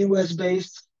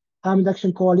US-based harm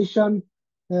reduction coalition,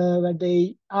 where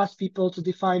they asked people to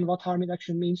define what harm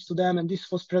reduction means to them, and this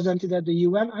was presented at the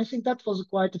UN. I think that was a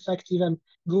quite effective and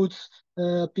good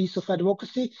piece of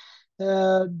advocacy.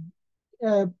 Uh,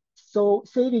 so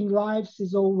saving lives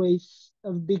is always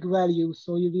a big value,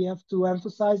 so we have to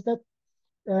emphasize that.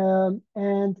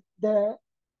 And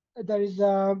there is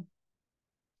a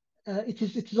it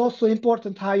is also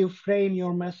important how you frame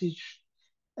your message.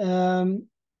 Um,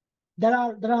 there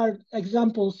are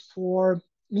examples for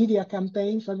media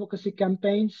campaigns, advocacy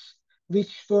campaigns,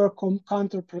 which were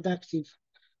counterproductive.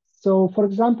 So, for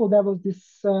example, there was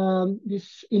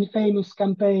this infamous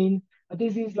campaign.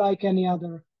 This is like any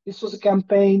other. This was a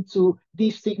campaign to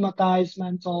destigmatize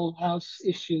mental health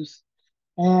issues.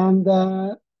 And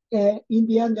in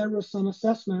the end, there were some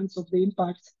assessments of the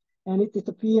impact, and it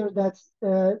appeared that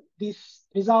this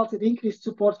resulted in increased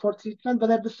support for treatment, but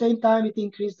at the same time, it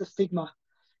increased the stigma,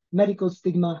 medical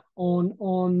stigma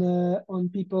on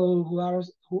people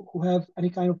who have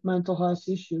any kind of mental health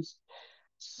issues.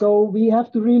 So we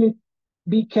have to really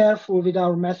be careful with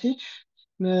our message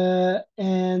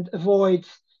and avoid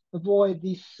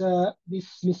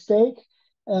this mistake.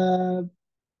 Uh,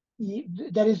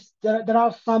 there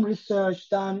are some research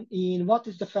done in what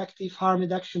is effective harm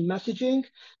reduction messaging.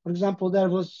 For example, there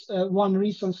was one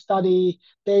recent study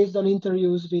based on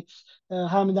interviews with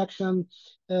harm reduction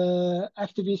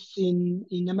activists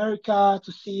in America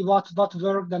to see what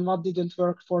worked and what didn't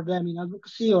work for them in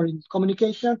advocacy or in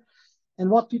communication.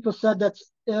 And what people said that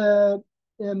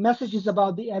messages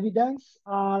about the evidence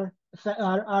are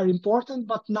important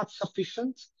but not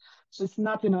sufficient. So it's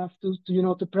not enough to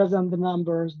present the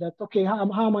numbers that okay,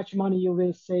 how much money you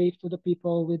will save to the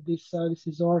people with these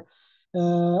services, or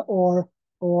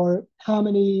how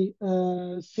many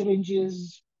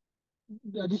syringes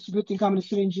distributing how many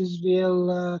syringes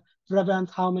will prevent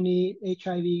how many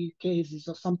HIV cases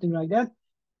or something like that.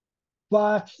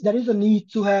 But there is a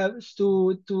need to have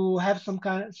some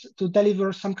kind to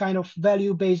deliver some kind of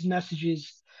value-based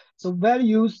messages. So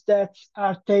values that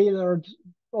are tailored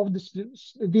of the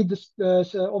with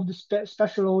the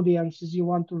special audiences you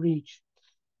want to reach.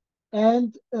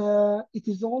 And it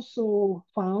is also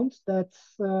found that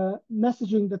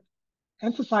messaging that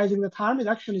emphasizing that harm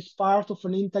reduction is part of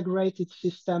an integrated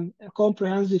system, a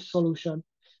comprehensive solution,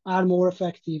 are more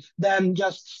effective than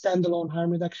just standalone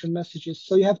harm reduction messages.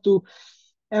 So you have to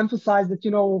emphasize that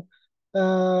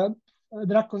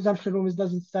drug consumption rooms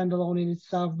doesn't stand alone in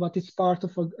itself, but it's part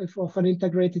of an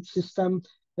integrated system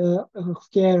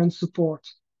of care and support.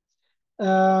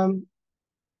 And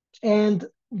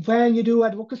when you do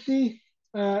advocacy,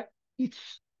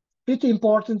 it's pretty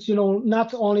important,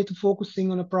 not only to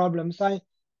focusing on the problems.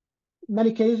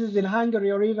 Many cases in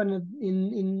Hungary or even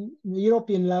in the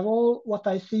European level, what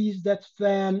I see is that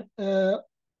when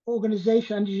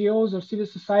organizations, NGOs, or civil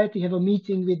society have a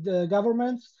meeting with the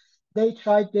governments, they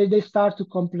start to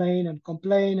complain and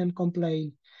complain and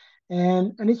complain.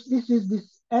 And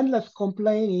this endless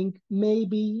complaining may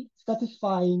be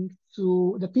satisfying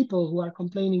to the people who are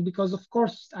complaining, because of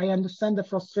course I understand the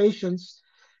frustrations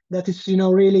that it's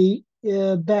really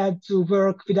bad to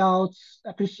work without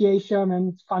appreciation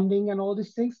and funding and all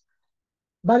these things,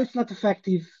 but it's not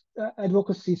effective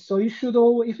advocacy. So you should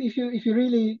if you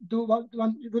really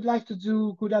would like to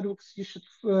do good advocacy, you should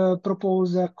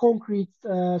propose a concrete,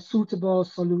 suitable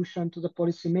solution to the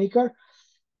policymaker,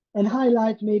 and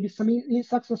highlight maybe some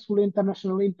successful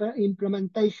international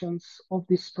implementations of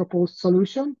this proposed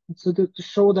solution, so to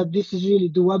show that this is really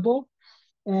doable.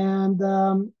 And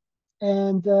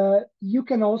you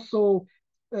can also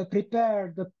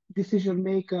prepare the decision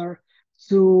maker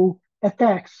to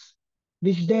attacks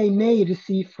which they may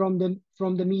receive from the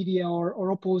media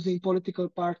or opposing political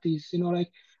parties. Like,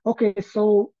 okay,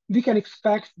 so we can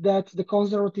expect that the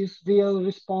conservatives will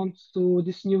respond to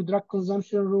this new drug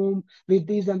consumption room with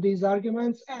these and these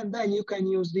arguments, and then you can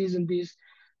use these and these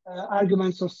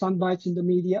arguments or sound bites in the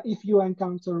media if you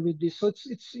encounter with this. So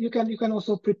it's you can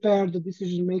also prepare the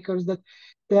decision makers that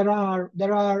there are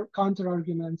counter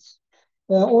arguments.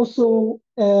 Also,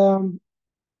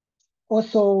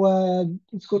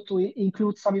 it's good to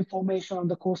include some information on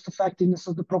the cost effectiveness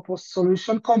of the proposed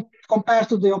solution compared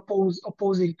to the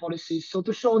opposing policies. So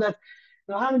to show that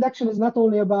harm reduction is not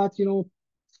only about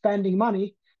spending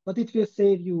money, but it will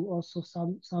save you also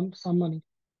some money.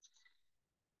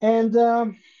 And uh,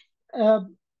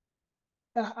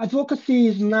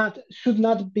 advocacy should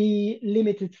not be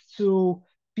limited to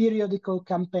periodical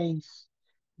campaigns.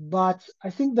 But I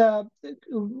think the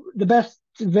best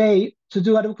way to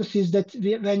do advocacy is that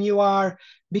when you are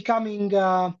becoming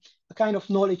a kind of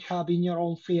knowledge hub in your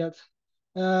own field,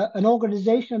 an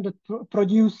organization that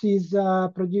produces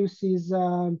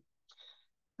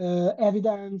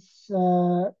evidence,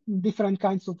 different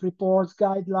kinds of reports,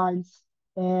 guidelines,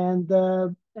 and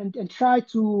try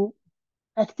to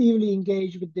actively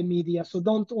engage with the media. So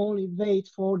don't only wait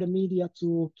for the media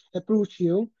to approach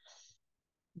you,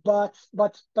 but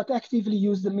actively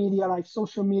use the media, like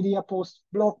social media posts,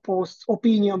 blog posts,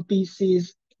 opinion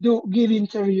pieces, give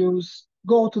interviews,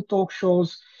 go to talk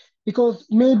shows, because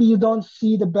maybe you don't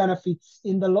see the benefits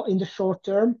in the short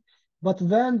term, but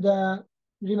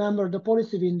remember the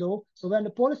policy window. So when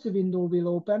the policy window will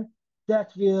open,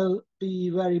 that will be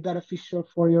very beneficial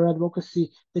for your advocacy.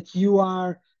 That you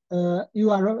are a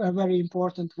very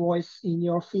important voice in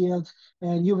your field,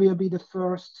 and you will be the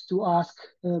first to ask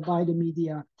by the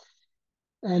media.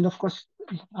 And of course,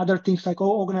 other things like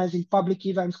organizing public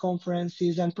events,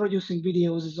 conferences, and producing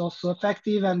videos is also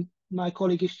effective. And my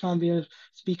colleague István will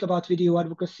speak about video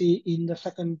advocacy in the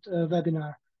second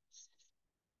webinar.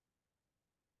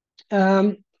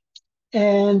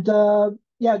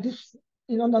 Yeah,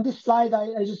 on this slide,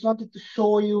 I just wanted to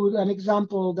show you an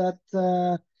example that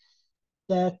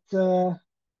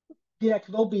direct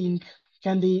lobbying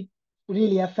can be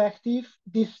really effective.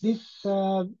 This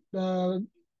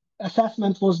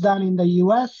assessment was done in the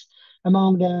US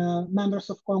among the members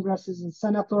of Congresses and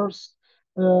senators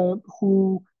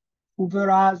who were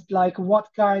asked, like, what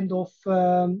kind of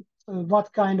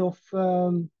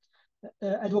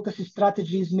advocacy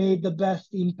strategies made the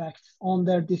best impact on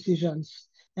their decisions.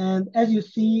 And as you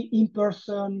see,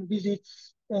 in-person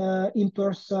visits,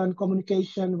 in-person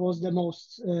communication was the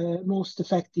most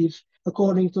effective,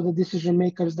 according to the decision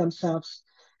makers themselves.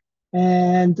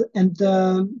 And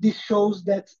this shows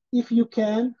that if you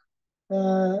can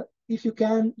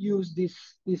use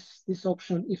this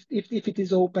option, if it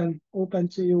is open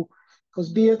to you,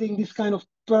 because building this kind of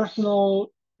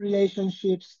personal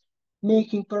relationships,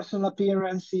 making personal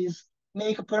appearances,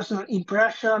 make a personal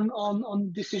impression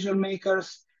on decision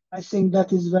makers, I think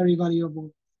that is very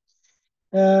valuable.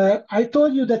 I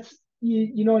told you that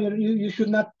you should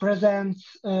not present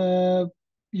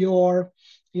your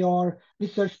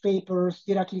research papers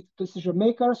directly to decision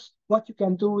makers. What you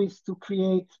can do is to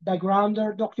create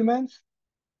backgrounder documents,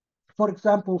 for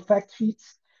example, fact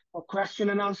sheets or question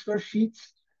and answer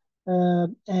sheets.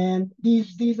 And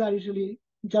these are usually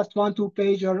just 1-2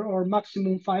 page or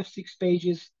maximum 5-6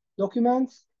 pages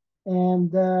documents.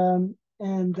 And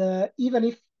even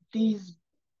if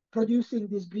producing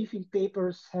these briefing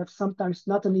papers have sometimes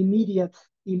not an immediate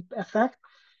effect,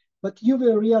 but you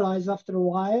will realize after a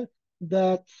while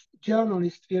that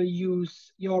journalists will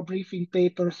use your briefing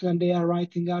papers when they are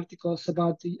writing articles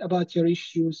about your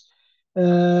issues.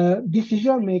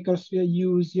 Decision makers will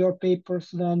use your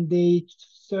papers when they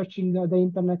searching the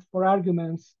internet for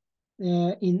arguments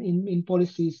in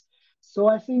policies. So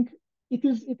I think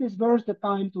it is worth the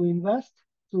time to invest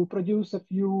to produce a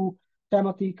few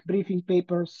thematic briefing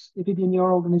papers within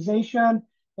your organization,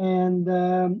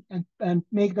 and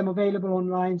make them available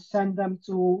online, send them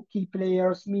to key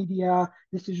players, media,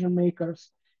 decision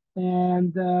makers.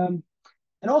 And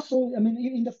also, I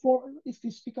mean, if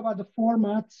we speak about the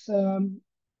formats,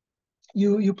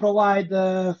 you provide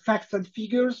facts and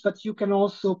figures, but you can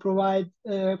also provide,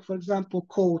 for example,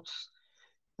 quotes,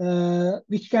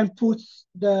 which can put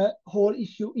the whole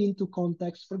issue into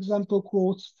context. For example,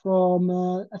 quotes from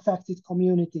affected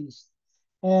communities.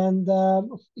 And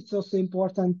it's also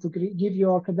important to give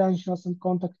your credentials and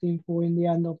contact info in the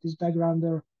end of this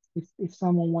backgrounder if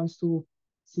someone wants to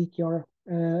seek your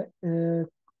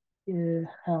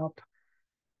help.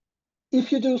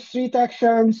 If you do street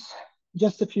actions,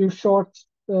 just a few short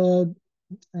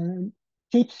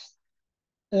tips.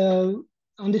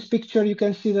 On this picture, you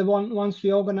can see that once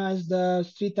we organized the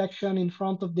street action in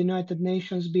front of the United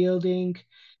Nations building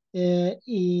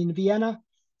in Vienna.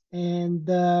 And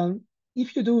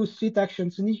if you do street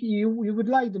actions and if you would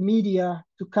like the media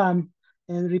to come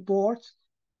and report,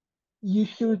 you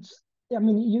should, I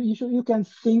mean, you can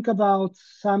think about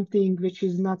something which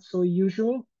is not so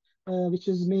usual, which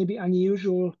is maybe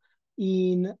unusual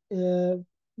in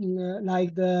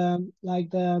like the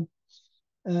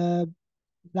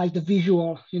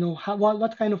visual,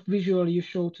 what kind of visual you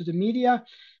show to the media.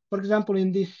 For example,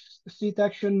 in this street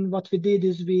action, what we did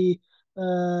is we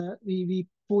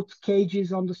put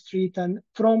cages on the street, and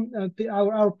from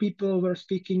our people were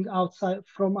speaking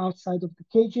from outside of the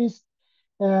cages.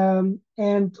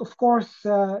 And of course,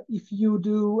 if you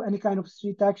do any kind of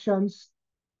street actions,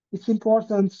 it's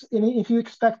important, if you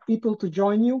expect people to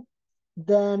join you,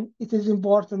 then it is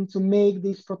important to make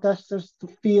these protesters to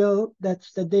feel that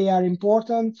they are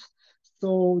important.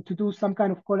 So to do some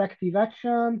kind of collective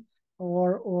action,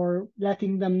 or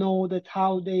letting them know that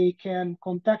how they can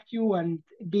contact you and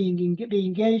be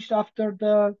engaged after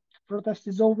the protest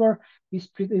is over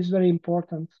is very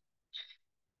important.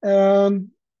 And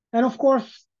of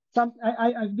course,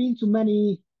 I've been to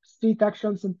many street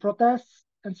actions and protests,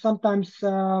 and sometimes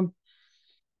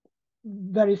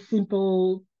very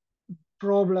simple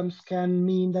problems can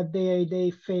mean that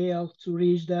they fail to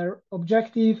reach their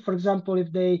objective. For example,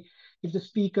 if the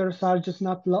speakers are just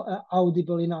not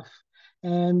audible enough,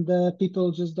 and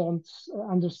people just don't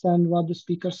understand what the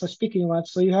speakers are speaking about.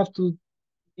 So you have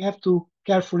to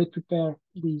carefully prepare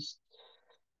these.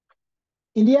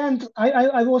 In the end,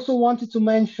 I also wanted to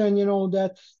mention,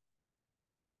 that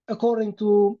according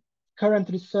to current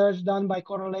research done by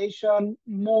Correlation,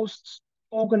 most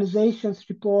organizations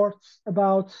report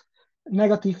about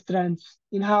negative trends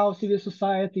in how civil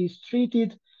society is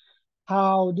treated,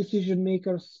 how decision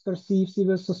makers perceive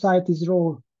civil society's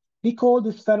role. We call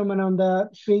this phenomenon the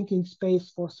shrinking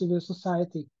space for civil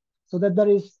society. So that there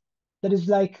is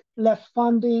like less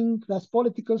funding, less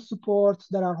political support,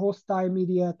 there are hostile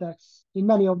media attacks in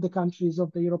many of the countries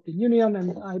of the European Union,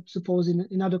 and I suppose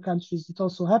in other countries it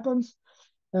also happens.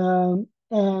 And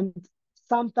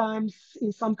sometimes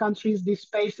in some countries, this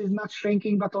space is not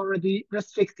shrinking, but already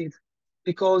restricted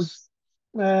because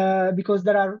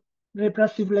there are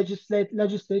repressive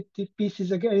legislative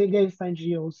pieces against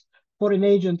NGOs, foreign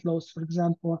agent laws, for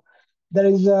example. There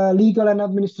is legal and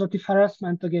administrative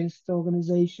harassment against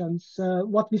organizations.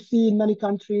 What we see in many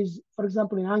countries, for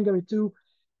example, in Hungary too,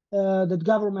 that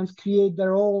governments create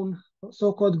their own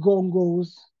so-called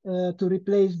gongos to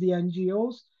replace the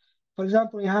NGOs. For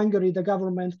example, in Hungary, the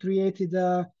government created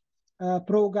a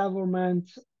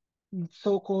pro-government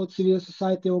so-called civil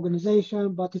society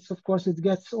organization, but it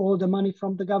gets all the money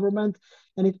from the government,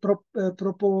 and it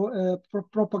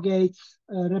propagates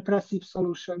repressive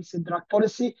solutions in drug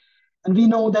policy. And we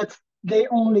know that they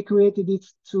only created it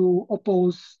to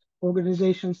oppose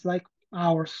organizations like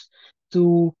ours,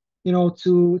 to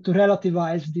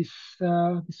relativize this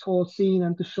whole scene,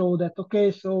 and to show that,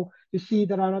 okay, so you see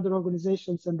there are other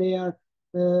organizations and they are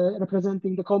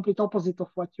representing the complete opposite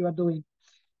of what you are doing.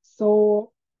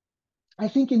 So I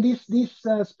think in these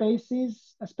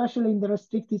spaces, especially in the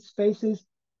restricted spaces,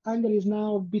 Hungary is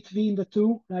now between the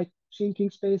two, like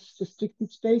shrinking space, restricted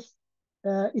space.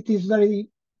 It is very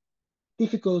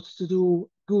difficult to do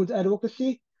good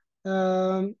advocacy.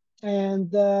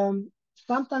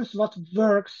 Sometimes what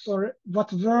works, or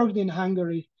what worked in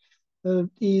Hungary,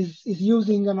 is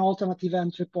using an alternative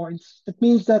entry point. That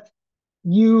means that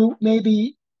you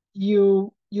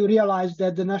realize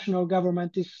that the national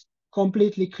government is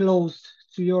completely closed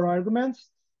to your arguments.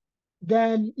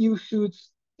 Then you should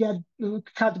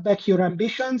cut back your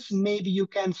ambitions. Maybe you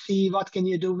can see what can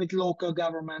you do with local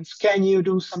governments. Can you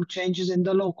do some changes in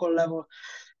the local level?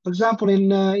 For example,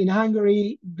 in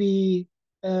Hungary, we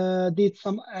did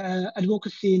some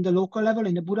advocacy in the local level,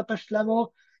 in the Budapest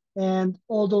level, And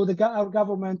although our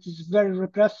government is very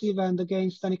repressive and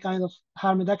against any kind of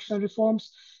harm reduction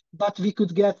reforms, but we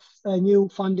could get a new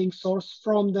funding source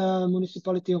from the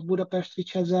municipality of Budapest,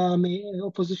 which has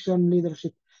opposition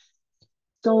leadership.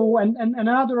 So, and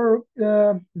another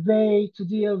way to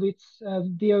deal with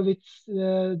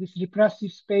this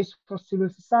repressive space for civil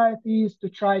society is to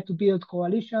try to build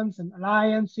coalitions and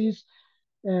alliances,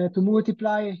 to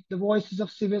multiply the voices of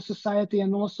civil society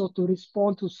and also to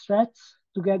respond to threats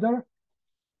together.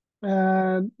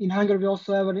 In Hungary, we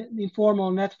also have an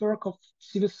informal network of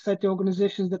civil society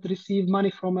organizations that receive money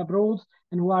from abroad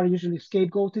and who are usually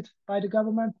scapegoated by the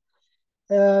government.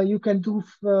 You can do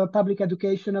public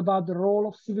education about the role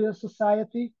of civil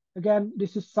society. Again,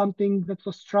 this is something that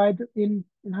was tried in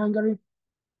Hungary.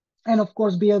 And of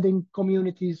course, building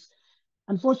communities.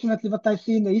 Unfortunately, what I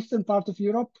see in the eastern part of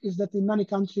Europe is that in many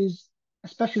countries,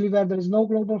 especially where there is no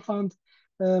global fund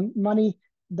money,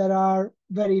 there are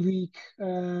very weak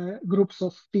groups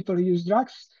of people who use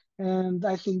drugs. And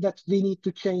I think that we need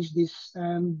to change this.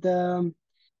 And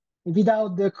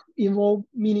without the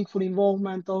meaningful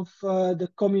involvement of the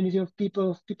community of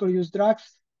people who use drugs,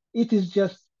 it is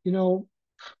just, it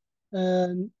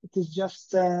is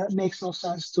just makes no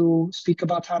sense to speak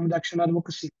about harm reduction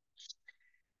advocacy.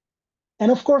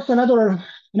 And of course, another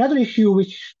issue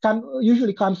which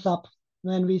usually comes up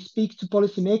when we speak to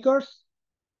policymakers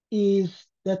is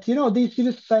that these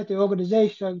civil society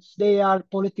organizations, they are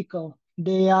political.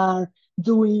 They are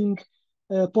doing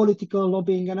political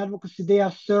lobbying and advocacy. They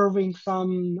are serving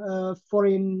some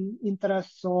foreign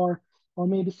interests or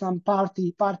maybe some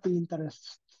party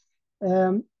interests.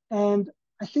 And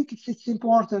I think it's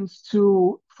important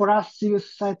for us civil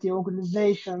society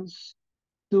organizations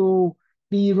to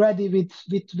be ready with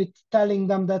telling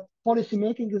them that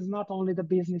policymaking is not only the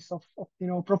business of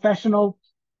professional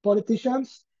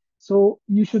politicians. So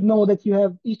you should know that you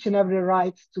have each and every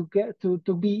right to get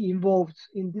to be involved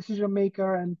in decision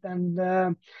maker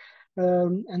and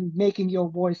making your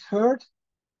voice heard.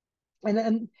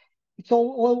 And it's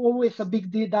always a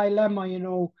big dilemma,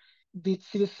 with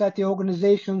civil society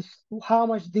organizations, how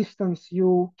much distance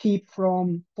you keep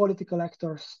from political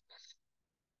actors.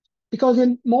 Because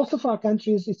in most of our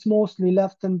countries, it's mostly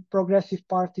left and progressive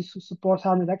parties who support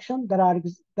harm reduction. There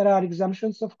are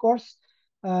exemptions, of course,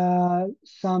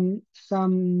 some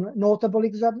notable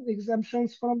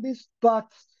exemptions from this,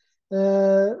 but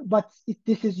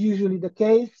this is usually the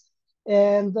case.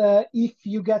 And if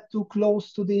you get too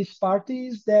close to these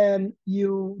parties, then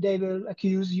they will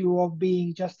accuse you of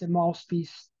being just a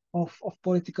mouthpiece of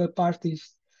political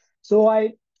parties. So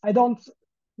I don't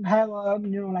have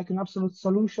like an absolute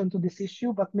solution to this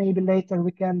issue, but maybe later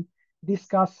we can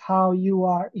discuss how you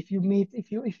are if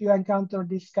you encounter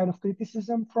this kind of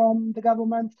criticism from the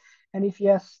government, and if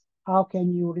yes, how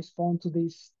can you respond to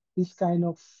this kind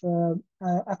of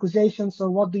accusations, or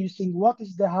what do you think? What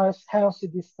is the healthy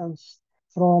distance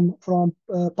from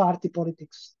party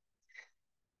politics?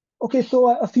 Okay,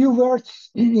 so a few words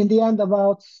in the end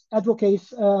about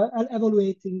advocates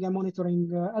evaluating and monitoring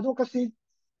advocacy.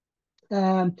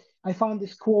 I found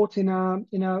this quote in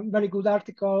a very good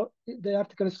article. The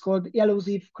article is called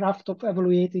 "Elusive Craft of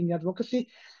Evaluating Advocacy."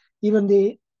 Even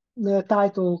the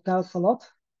title tells a lot,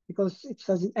 because it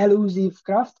says elusive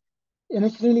craft, and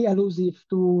it's really elusive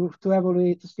to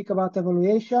speak about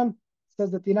evaluation. It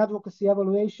says that in advocacy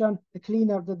evaluation, the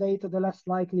cleaner the data, the less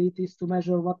likely it is to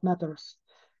measure what matters.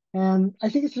 And I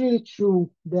think it's really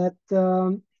true that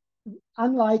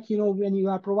unlike, when you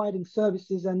are providing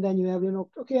services and then you have,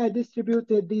 okay, I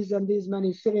distributed these and these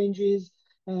many syringes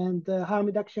and harm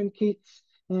reduction kits,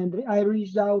 and I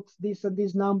reached out this and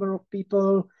this number of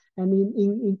people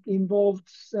and involved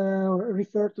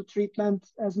referred to treatment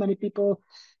as many people.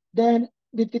 Then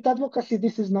with advocacy,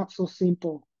 this is not so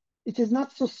simple. It is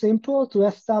not so simple to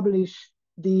establish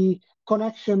the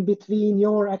connection between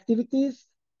your activities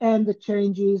and the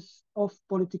changes of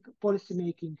policy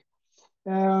making.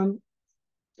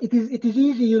 It is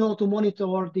easy, to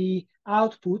monitor the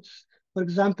outputs. For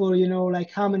example,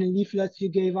 like how many leaflets you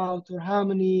gave out, or how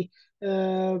many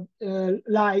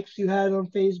likes you had on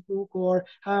Facebook, or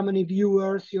how many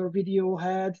viewers your video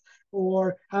had,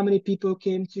 or how many people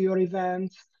came to your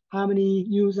event, how many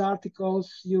news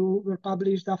articles you were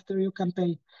published after your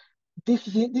campaign. This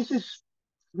is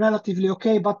relatively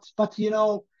okay, but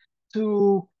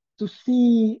to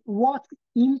see what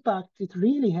impact it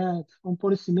really had on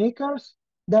policymakers,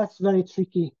 that's very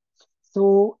tricky.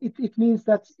 So it means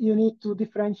that you need to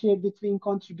differentiate between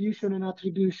contribution and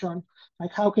attribution.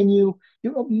 Like, how can you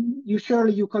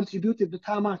surely you contributed, but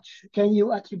how much can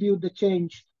you attribute the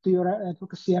change to your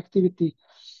advocacy activity?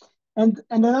 And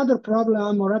another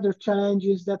problem or other challenge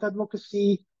is that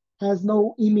advocacy has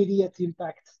no immediate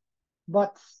impact.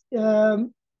 But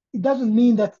it doesn't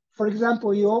mean that, for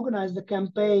example, you organize the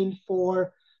campaign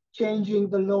for changing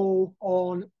the law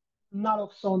on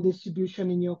naloxone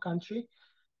distribution in your country,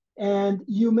 and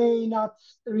you may not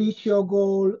reach your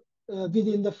goal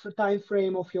within the time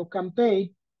frame of your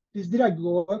campaign, this direct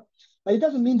goal, but it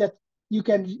doesn't mean that you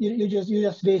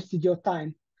just wasted your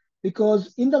time,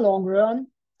 because in the long run,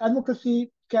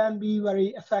 advocacy can be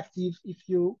very effective if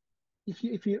you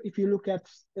look at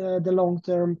the long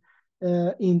term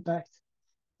impact.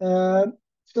 Uh,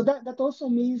 so that also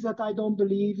means that I don't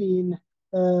believe in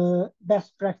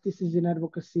best practices in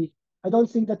advocacy. I don't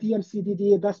think that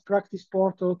EMCDD, a best practice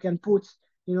portal, can put,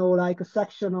 like a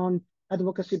section on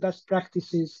advocacy best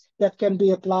practices that can be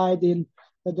applied in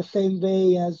the same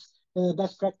way as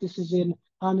best practices in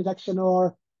harm reduction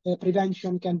or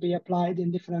prevention can be applied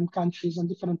in different countries and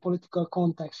different political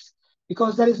contexts.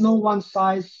 Because there is no one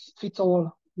size fits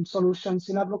all solutions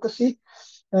in advocacy.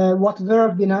 What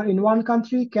worked in one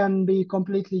country can be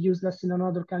completely useless in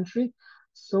another country.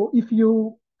 So if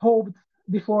you hoped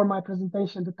before my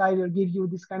presentation that I will give you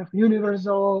this kind of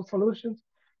universal solutions,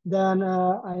 then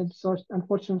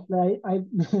unfortunately,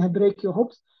 I break your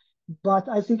hopes. But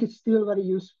I think it's still very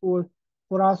useful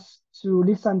for us to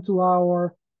listen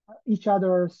to each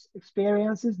other's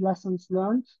experiences, lessons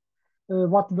learned,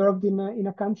 what worked in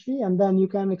a country, and then you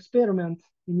can experiment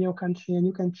in your country and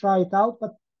you can try it out.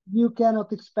 But you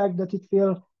cannot expect that it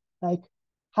will, like,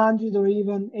 100 or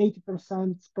even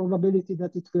 80% probability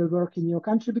that it will work in your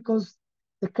country, because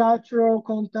the cultural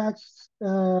context,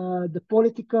 the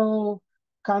political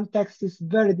context is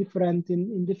very different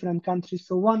in different countries.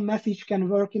 So one message can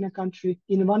work in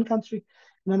one country,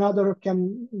 and another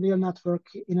will not work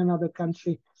in another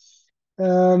country.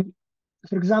 Um,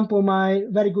 for example, my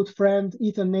very good friend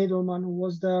Ethan Nadelman, who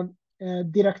was the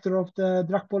director of the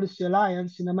Drug Policy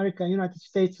Alliance in America and United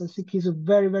States, I think he's a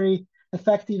very, very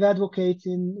effective advocate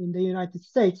in the United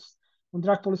States on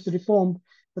drug policy reform.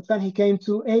 But when he came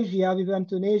to Asia, we went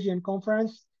to an Asian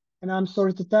conference, and I'm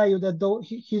sorry to tell you that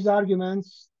his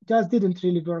arguments just didn't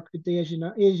really work with the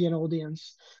Asian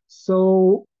audience.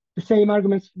 So the same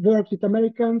arguments worked with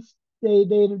Americans. They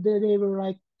were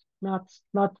like not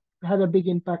had a big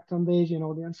impact on the Asian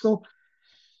audience. So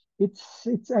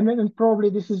and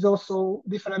probably this is also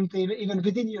different even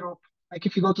within Europe. Like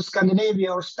if you go to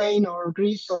Scandinavia or Spain or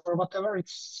Greece or whatever,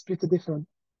 it's pretty different.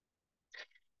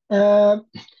 Uh,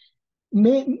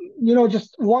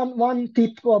 just one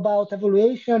tip about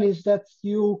evaluation is that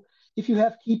if you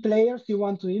have key players you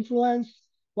want to influence,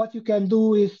 what you can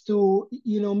do is to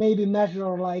maybe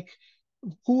measure, like,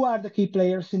 who are the key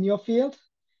players in your field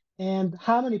and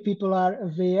how many people are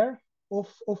aware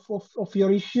of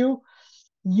your issue.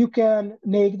 You can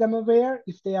make them aware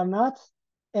if they are not.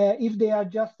 If they are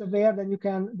just aware, then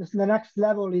the next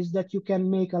level is that you can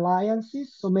make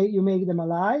alliances. So you make them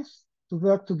allies to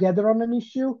work together on an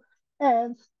issue.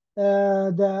 And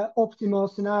the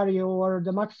optimal scenario or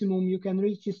the maximum you can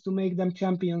reach is to make them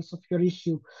champions of your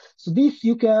issue. So this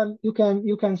you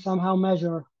can somehow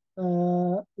measure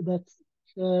that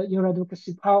your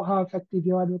advocacy, how effective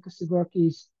your advocacy work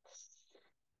is.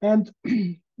 And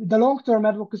the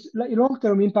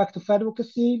long-term impact of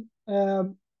advocacy.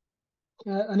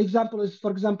 An example is,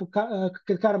 for example,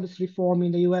 cannabis reform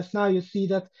in the US. Now you see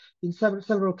that in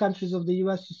several countries of the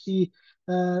US, you see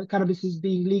cannabis is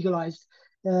being legalized.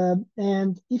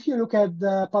 And if you look at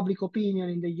the public opinion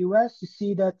in the US, you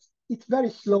see that it very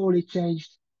slowly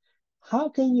changed. How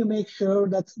can you make sure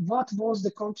that what was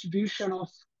the contribution of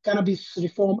cannabis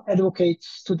reform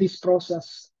advocates to this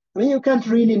process? I mean, you can't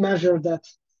really measure that,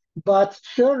 but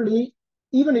surely,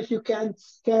 even if you can't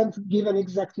give an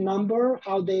exact number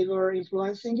how they were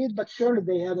influencing it, but surely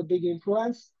they had a big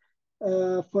influence.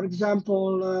 For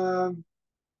example,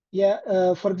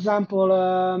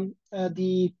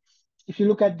 if you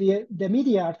look at the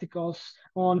media articles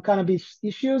on cannabis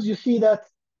issues, you see that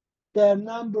the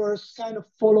numbers kind of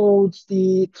followed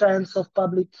the trends of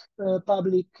public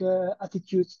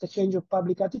attitudes, the change of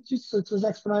public attitudes. So it was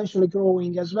exponentially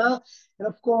growing as well. And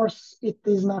of course, it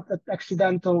is not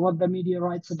accidental what the media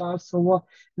writes about. So what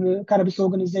cannabis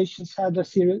organizations had a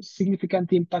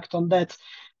significant impact on that.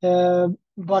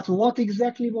 But what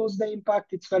exactly was the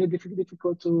impact? It's very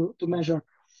difficult to measure.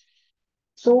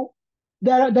 So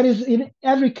there is, in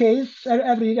every case,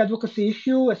 every advocacy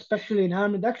issue, especially in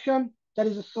harm reduction, there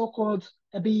is a so-called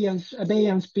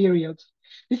abeyance period.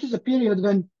 This is a period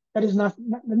when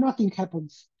nothing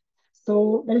happens.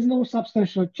 So there is no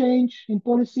substantial change in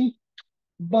policy.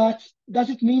 But does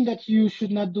it mean that you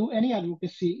should not do any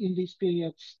advocacy in these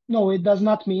periods? No, it does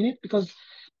not mean it, because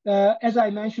as I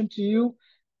mentioned to you,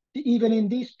 even in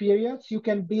these periods, you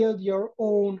can build your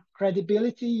own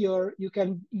credibility. You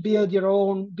can build your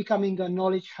own becoming a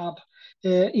knowledge hub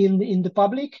in the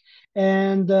public.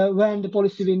 And when the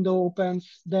policy window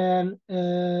opens, then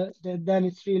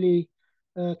it's really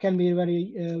can be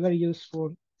very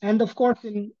useful. And of course,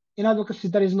 in advocacy,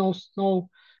 there is no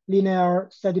linear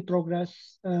steady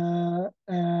progress. And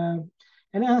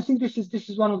I think this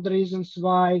is one of the reasons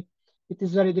why it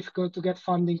is very difficult to get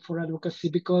funding for advocacy,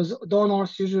 because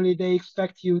donors usually they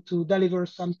expect you to deliver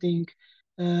something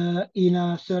in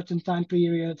a certain time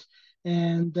period,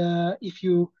 and if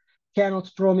you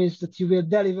cannot promise that you will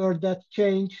deliver that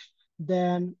change,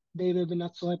 then they will be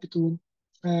not so happy to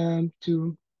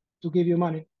give you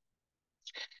money.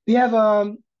 We have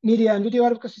media and video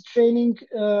advocacy training.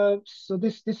 So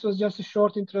this was just a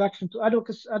short introduction to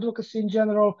advocacy in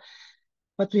general.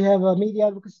 But we have a media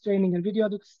advocacy training and video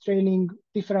advocacy training,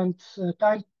 different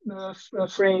time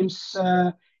frames.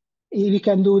 We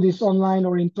can do this online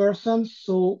or in person.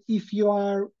 So if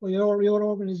your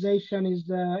organization is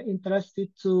interested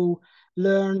to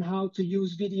learn how to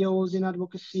use videos in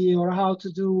advocacy or how to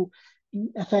do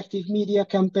effective media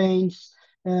campaigns,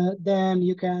 then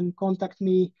you can contact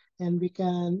me and we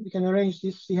can arrange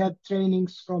this. We had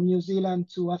trainings from New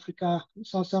Zealand to Africa,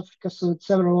 South Africa, so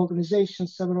several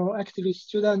organizations, several activist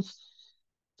students.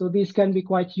 So these can be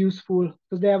quite useful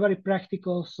because they are very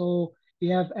practical. So we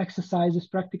have exercises,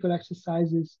 practical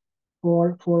exercises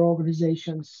for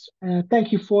organizations.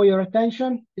 Thank you for your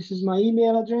attention. This is my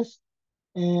email address,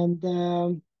 and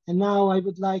now I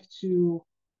would like to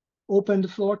open the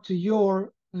floor to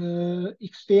your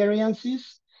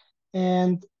experiences.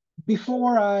 And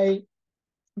before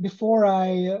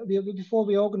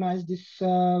we organize this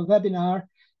webinar,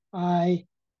 I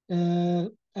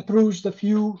approached a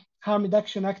few harm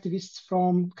reduction activists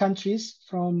from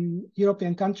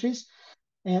European countries,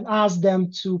 and asked them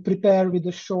to prepare with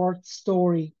a short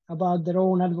story about their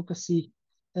own advocacy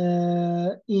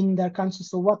in their country.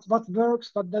 So what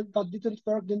works, what didn't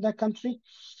work in their country.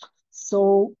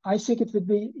 So I think it would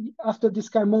be, after this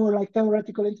kind of more like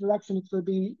theoretical introduction, it will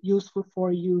be useful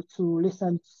for you to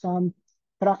listen to some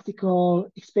practical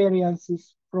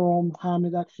experiences from harm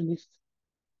reductionists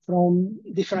from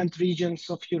different regions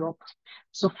of Europe.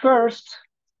 So first,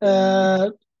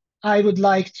 I would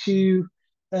like to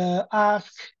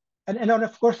ask, and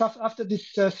of course, after these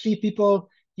three people,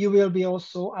 you will be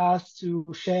also asked to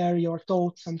share your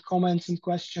thoughts and comments and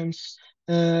questions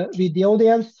with the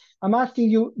audience. I'm asking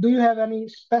you, do you have any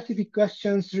specific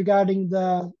questions regarding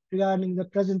the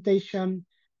presentation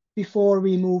before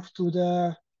we move to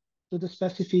the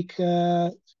specific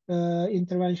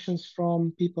interventions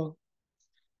from people?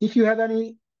 If you have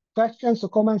any questions or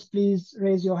comments, please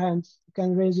raise your hands. You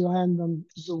can raise your hand on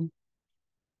Zoom.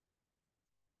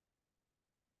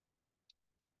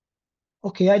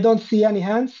 Okay, I don't see any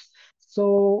hands.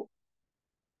 So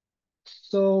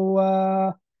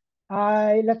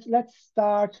let's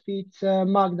start with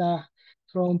Magda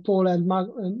from Poland.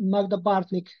 Magda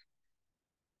Bartnik.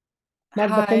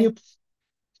 Magda, Hi. can you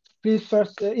please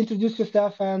first introduce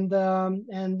yourself and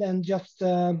just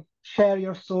share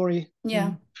your story?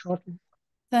 Yeah. Shortly.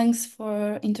 Thanks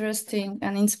for interesting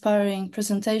and inspiring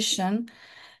presentation.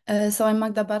 So I'm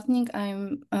Magda Bartnik.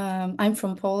 I'm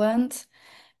from Poland,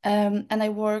 and I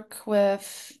work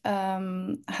with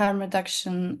harm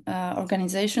reduction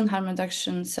organization, harm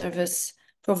reduction service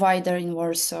provider in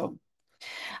Warsaw.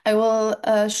 I will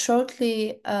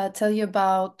shortly tell you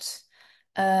about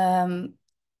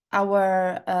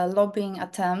our lobbying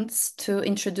attempts to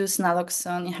introduce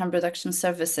naloxone in harm reduction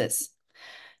services.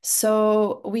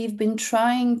 So we've been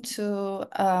trying to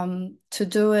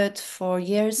do it for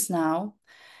years now,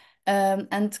 and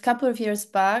a couple of years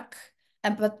back,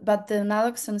 but the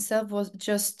naloxone itself was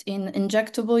just in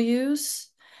injectable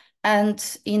use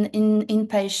and in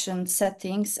inpatient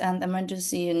settings and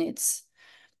emergency units,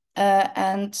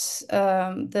 and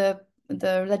the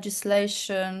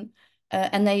legislation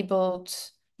enabled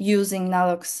using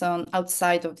naloxone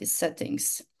outside of these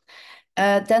settings.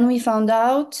 Then we found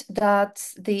out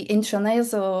that the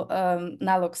intranasal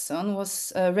naloxone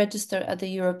was registered at the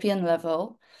European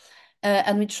level,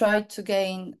 and we tried to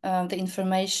gain the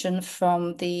information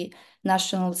from the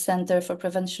National Center for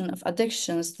Prevention of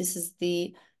Addictions. This is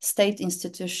the state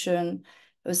institution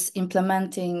who's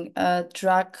implementing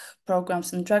drug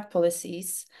programs and drug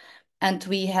policies, and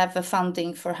we have a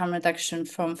funding for harm reduction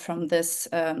from this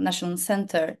national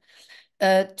center,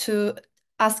 to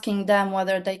asking them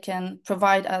whether they can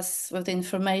provide us with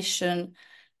information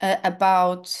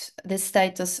about the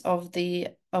status of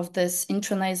this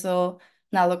intranasal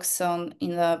naloxone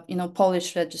in the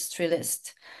Polish registry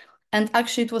list. And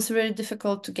actually, it was really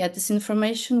difficult to get this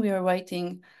information. We were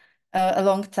waiting a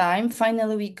long time.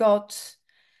 Finally, we got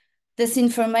this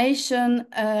information,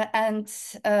 and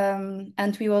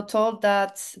we were told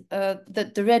that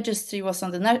the registry was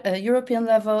on the European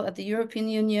level at the European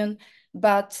Union,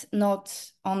 but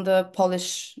not on the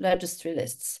Polish registry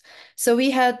lists. So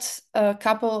we had a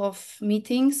couple of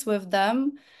meetings with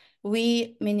them.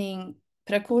 We, meaning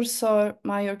Precursor,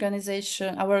 my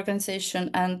organization, our organization,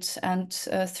 and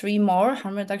three more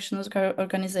harm reduction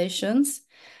organizations.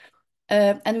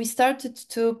 And we started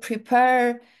to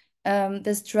prepare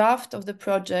this draft of the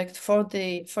project for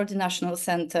the National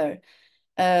Center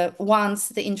once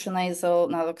the intranasal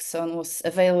naloxone was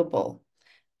available.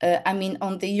 I mean,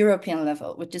 on the European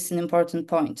level, which is an important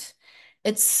point.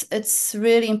 It's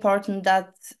really important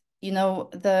that,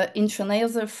 the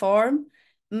intranasal form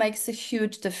makes a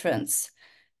huge difference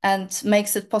and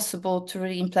makes it possible to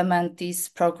really implement these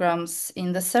programs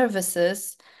in the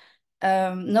services,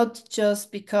 not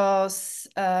just because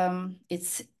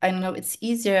it's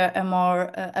easier and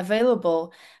more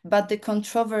available, but the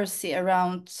controversy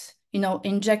around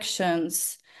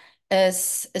injections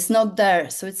is not there,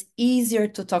 so it's easier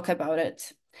to talk about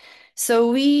it.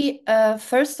 So we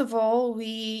first of all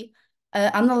we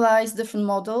analyzed different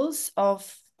models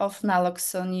of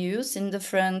naloxone use in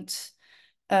different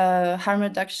harm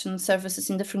reduction services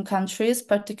in different countries,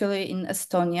 particularly in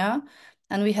Estonia.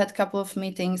 And we had a couple of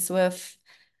meetings with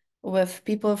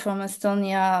people from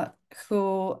Estonia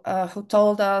who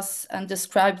told us and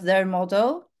described their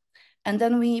model. And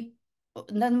then we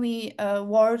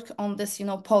work on this,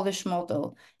 Polish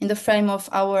model in the frame of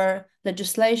our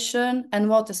legislation and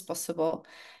what is possible.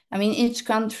 I mean, each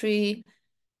country,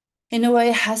 in a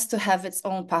way, has to have its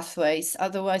own pathways.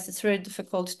 Otherwise, it's very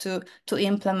difficult to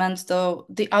implement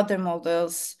the other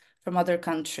models from other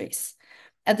countries.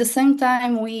 At the same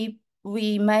time,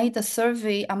 we made a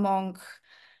survey among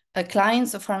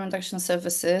clients of harm reduction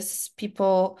services,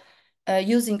 people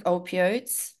using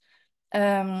opioids.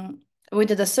 We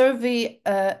did a survey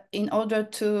in order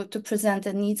to present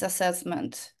a needs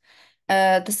assessment.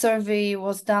 The survey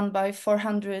was done by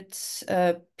 400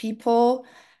 people,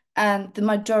 and the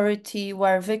majority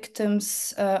were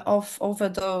victims of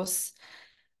overdose.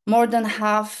 More than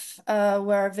half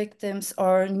were victims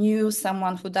or knew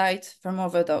someone who died from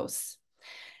overdose.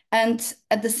 And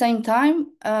at the same time,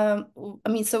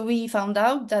 so we found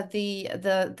out that the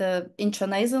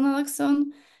intranasal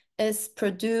naloxone is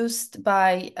produced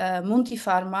by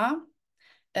Mundipharma.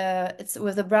 It's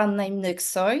with a brand name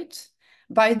Nixoid.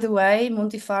 By the way,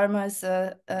 Mundipharma is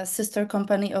a sister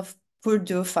company of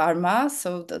Purdue Pharma,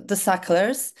 so the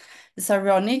Sacklers. It's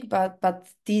ironic, but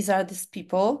these are these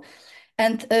people.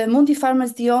 And Mundipharma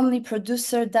is the only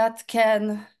producer that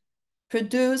can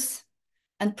produce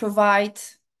and provide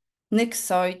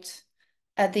Nixoid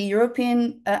at the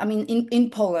European, in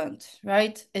Poland,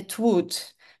 right? It would,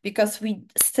 because we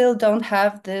still don't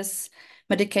have this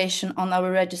medication on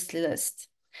our registry list.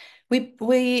 We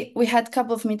had a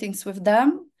couple of meetings with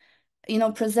them,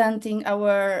 presenting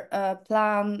our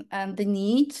plan and the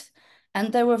need,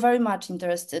 and they were very much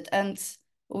interested. And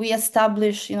we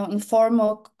established,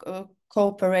 informal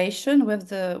cooperation with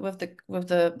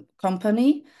the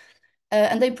company,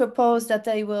 and they proposed that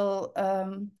they will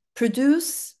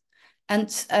produce and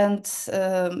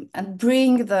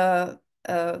bring the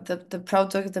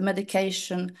product, the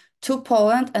medication, to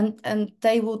Poland, and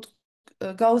they would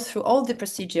go through all the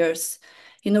procedures,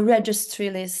 registry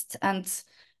list, and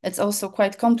it's also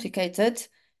quite complicated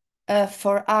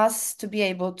for us to be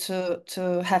able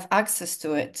to have access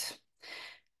to it.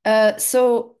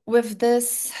 So with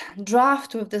this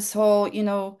draft, with this whole,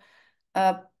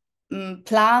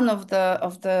 plan of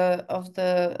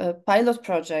the pilot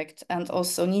project and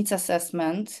also needs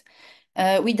assessment,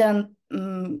 we then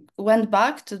went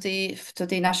back to the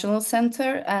National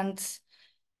Center and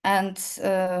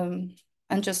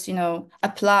just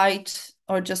applied,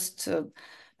 or just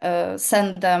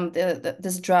send them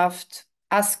this draft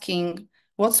asking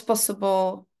what's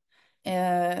possible.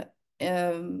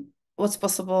 What's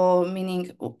possible,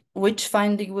 meaning which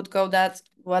funding would go that,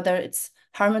 whether it's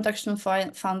harm reduction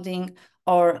funding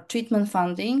or treatment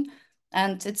funding.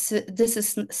 And this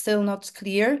is still not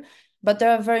clear, but they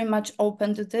are very much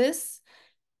open to this.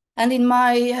 And in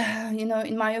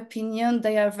my opinion,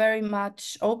 they are very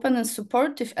much open and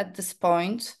supportive at this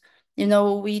point.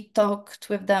 We talked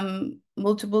with them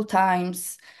multiple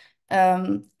times,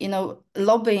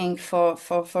 lobbying for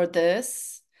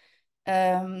this,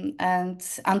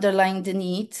 and underlying the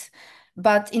need.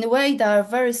 But in a way, they are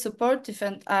very supportive,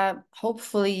 and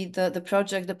hopefully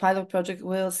the pilot project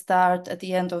will start at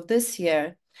the end of this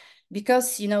year,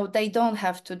 because they don't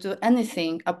have to do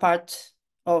anything apart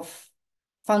of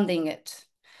funding it.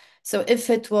 So if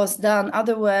it was done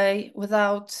other way,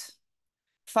 without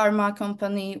pharma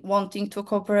company wanting to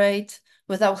cooperate,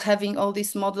 without having all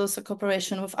these models of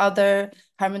cooperation with other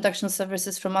harm reduction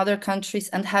services from other countries,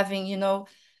 and having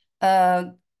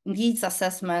needs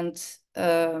assessment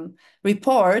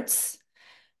reports,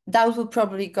 that would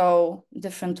probably go a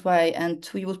different way, and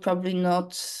we would probably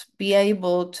not be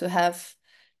able to have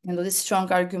these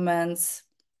strong arguments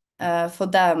for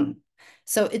them.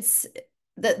 So it's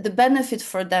the benefit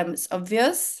for them is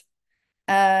obvious,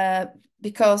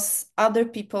 because other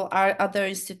people, other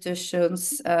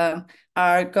institutions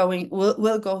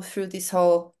will go through this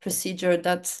whole procedure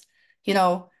that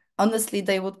honestly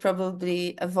they would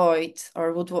probably avoid,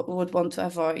 or would want to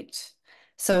avoid.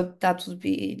 So that would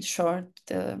be, in short,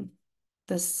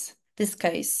 this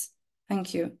case.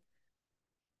 Thank you.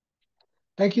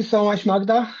 Thank you so much,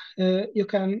 Magda. You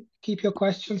can keep your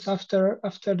questions after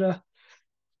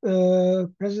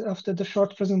the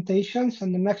short presentations.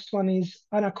 And the next one is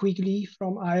Anna Quigley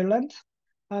from Ireland.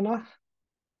 Anna.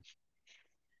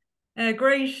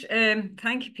 Great.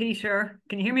 Thank you, Peter.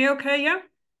 Can you hear me okay? Yeah?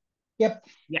 Yep.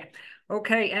 Yeah.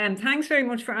 Okay. Thanks very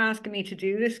much for asking me to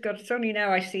do this. God, it's only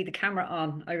now I see the camera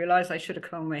on. I realized I should have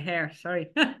combed my hair. Sorry.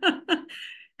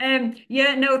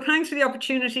 Yeah, no, thanks for the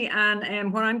opportunity.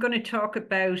 And what I'm going to talk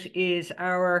about is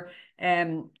our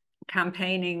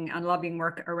campaigning and lobbying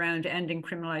work around ending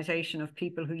criminalisation of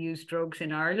people who use drugs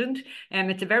in Ireland.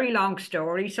 It's a very long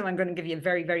story, so I'm going to give you a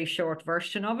very, very short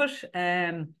version of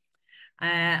it.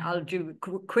 I'll do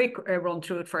a quick run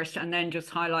through it first, and then just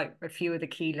highlight a few of the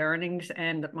key learnings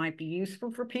that might be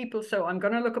useful for people. So I'm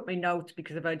going to look at my notes,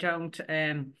 because if I don't,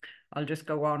 I'll just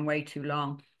go on way too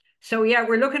long. So yeah,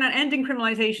 we're looking at ending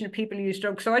criminalisation of people who use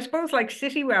drugs. So I suppose, like,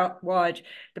 citywide,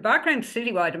 the background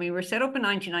citywide, I mean, we're set up in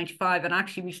 1995, and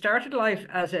actually we started life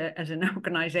as an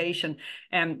organisation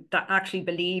that actually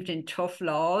believed in tough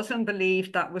laws and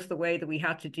believed that was the way that we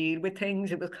had to deal with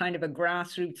things. It was kind of a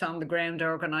grassroots, on the ground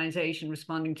organisation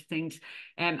responding to things,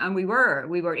 and we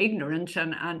were ignorant,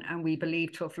 and we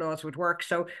believed tough laws would work.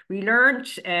 So we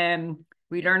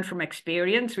learned from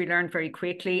experience. We learned very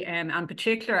quickly, and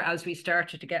particular as we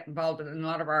started to get involved in a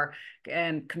lot of our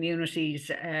communities,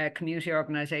 community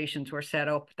organisations were set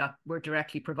up that were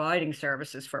directly providing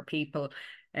services for people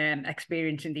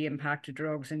experiencing the impact of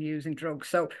drugs and using drugs.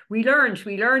 So we learned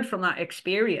from that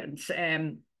experience,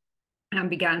 and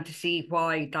began to see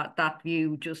why that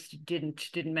view just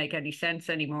didn't make any sense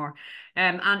anymore.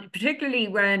 And particularly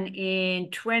when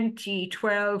in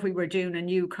 2012 we were doing a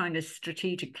new kind of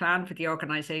strategic plan for the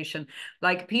organisation,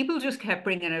 like, people just kept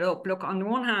bringing it up. Look, on the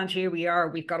one hand, here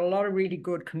we've got a lot of really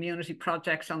good community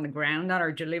projects on the ground that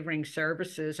are delivering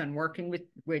services and working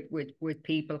with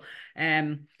people.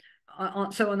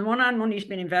 So on the one hand, money's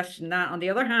been invested in that. On the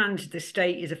other hand, the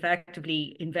state is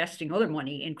effectively investing other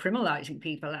money in criminalising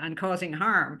people and causing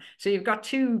harm. So you've got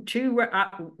two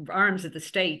arms of the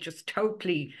state just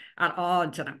totally at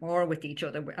odds and at war with each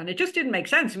other, and it just didn't make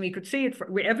sense. And we could see it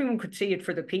everyone could see it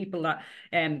for the people that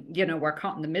were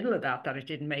caught in the middle of that it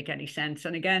didn't make any sense.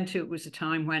 And again, too, it was a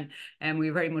time when we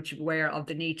were very much aware of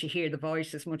the need to hear the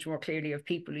voices much more clearly of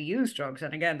people who use drugs.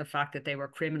 And again, the fact that they were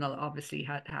criminal obviously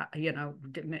had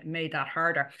made that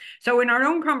harder. So in our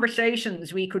own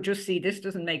conversations, we could just see this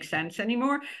doesn't make sense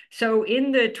anymore. So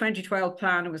in the 2012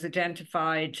 plan, it was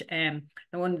identified, and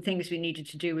one of the things we needed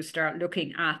to do was start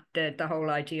looking at the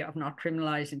whole idea of not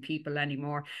criminalizing people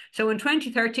anymore. So in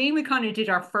 2013, we kind of did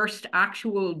our first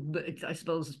actual, I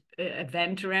suppose,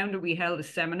 event around it. We held a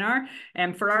seminar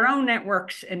for our own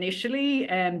networks initially,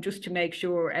 just to make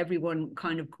sure everyone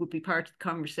kind of could be part of the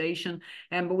conversation.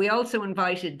 But we also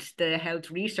invited the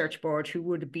Health Research Board, who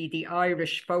would be the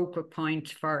Irish focal point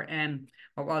for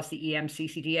what was the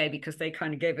EMCCDA, because they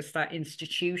kind of gave us that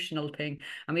institutional thing.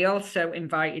 And we also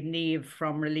invited Niamh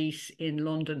from Release in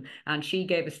London, and she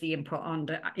gave us the input on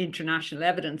the international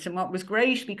evidence. And what was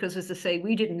great, because as I say,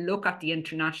 we didn't look at the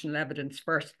international evidence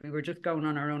first. We were just going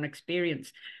on our own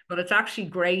experience. But it's actually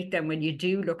great then when you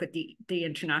do look at the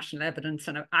international evidence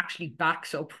and it actually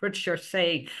backs up what you're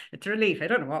saying. It's a relief. I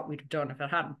don't know what we'd have done if it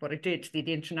hadn't, but it did. The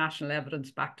international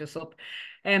evidence backed us up.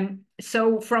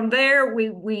 So from there, we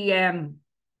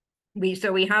we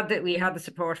had the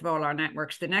support of all our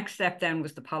networks. The next step then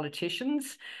was the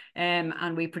politicians,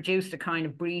 and we produced a kind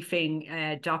of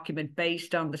briefing document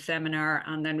based on the seminar,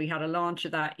 and then we had a launch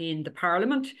of that in the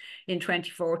Parliament in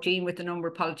 2014 with a number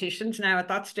of politicians. Now at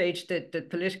that stage, the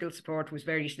political support was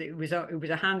it was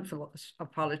a handful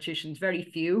of politicians, very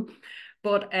few.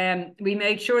 But we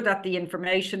made sure that the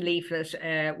information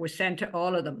leaflet was sent to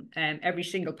all of them. Every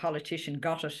single politician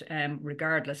got it,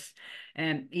 regardless,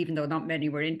 even though not many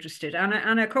were interested.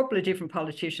 And a couple of different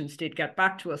politicians did get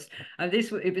back to us. And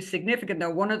it was significant, though.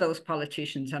 One of those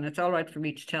politicians, and it's all right for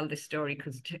me to tell this story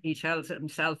because he tells it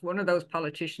himself. One of those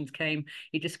politicians came.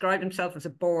 He described himself as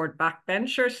a bored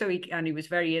backbencher, and he was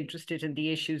very interested in the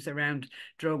issues around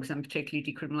drugs and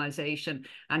particularly decriminalisation.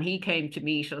 And he came to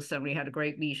meet us, and we had a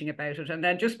great meeting about it. And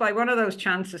then just by one of those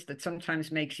chances that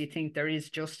sometimes makes you think there is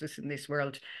justice in this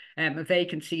world, a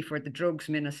vacancy for the drugs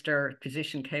minister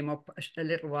position came up a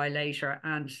little while later,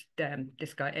 and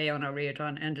this guy, Aon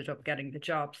O'Riordan, ended up getting the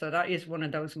job. So that is one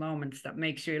of those moments that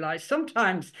makes you realise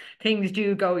sometimes things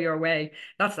do go your way.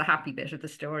 That's the happy bit of the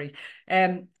story.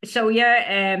 So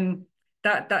yeah,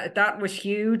 that was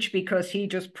huge because he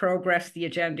just progressed the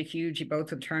agenda hugely,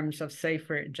 both in terms of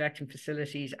safer injecting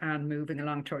facilities and moving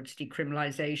along towards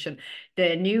decriminalisation.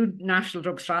 The new national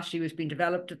drug strategy was being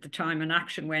developed at the time, and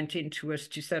action went into it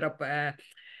to set up a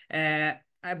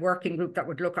working group that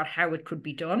would look at how it could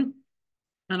be done.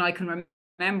 And I can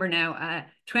remember now,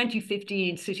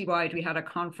 2015 citywide, we had a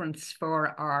conference for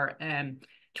our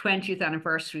 20th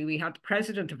anniversary. We had the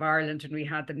President of Ireland and we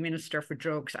had the Minister for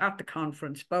Drugs at the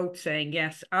conference, both saying,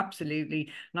 yes,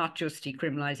 absolutely, not just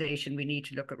decriminalisation, we need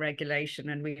to look at regulation,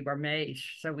 and we were made.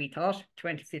 So we thought,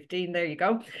 2015, there you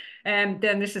go. Then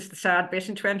this is the sad bit.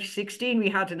 In 2016, we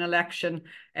had an election,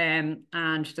 and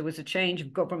there was a change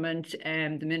of government,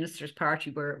 and the Minister's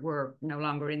party were no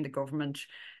longer in the government.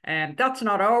 That's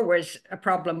not always a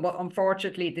problem, but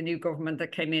unfortunately the new government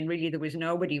that came in, really there was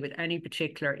nobody with any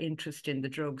particular interest in the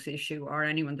drugs issue or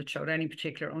anyone that showed any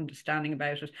particular understanding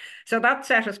about it. So that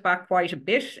set us back quite a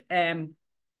bit.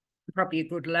 Probably a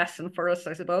good lesson for us,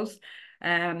 I suppose.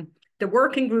 The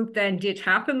working group then did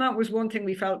happen. That was one thing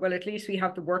we felt, well, at least we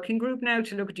have the working group now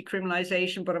to look at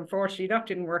decriminalisation, but unfortunately that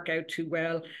didn't work out too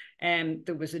well.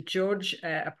 There was a judge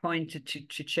appointed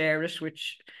to chair it,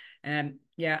 which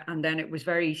yeah, and then it was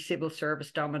very civil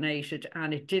service dominated,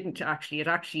 and it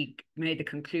actually made the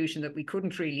conclusion that we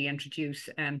couldn't really introduce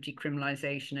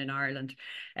decriminalisation in Ireland.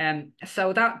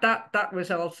 So that was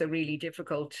also really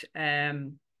difficult.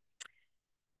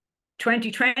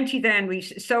 2020 then we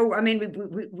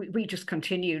just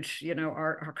continued, you know,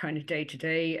 our kind of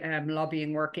day-to-day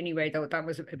lobbying work anyway, though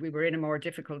we were in a more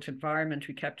difficult environment.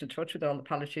 We kept in touch with all the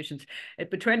politicians.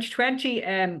 But 2020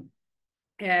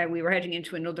 we were heading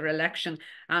into another election,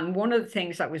 and one of the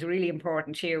things that was really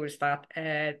important here was that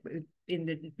in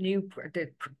the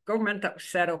government that was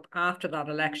set up after that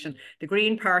election, the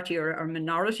Green Party are a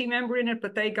minority member in it,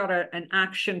 but they got an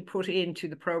action put into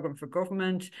the programme for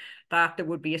government that there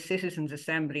would be a citizens'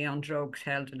 assembly on drugs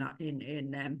held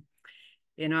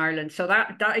in Ireland. So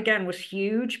that again was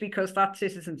huge, because that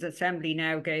Citizens Assembly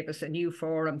now gave us a new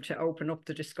forum to open up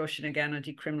the discussion again on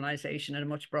decriminalisation in a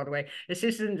much broader way. The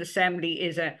Citizens Assembly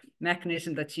is a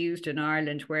mechanism that's used in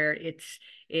Ireland where it's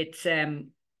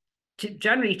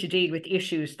generally to deal with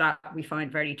issues that we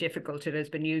find very difficult. It has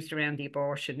been used around the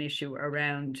abortion issue,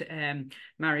 around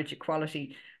marriage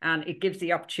equality, and it gives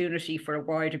the opportunity for a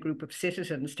wider group of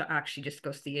citizens to actually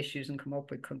discuss the issues and come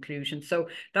up with conclusions. So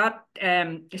that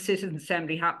Citizens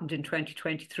Assembly happened in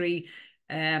 2023,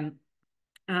 and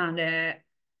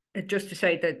just to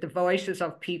say that the voices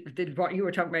of people, what you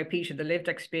were talking about, Peter, the lived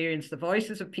experience, the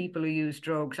voices of people who use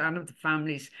drugs and of the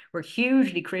families were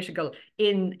hugely critical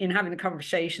in having the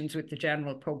conversations with the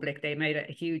general public. They made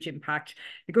a huge impact.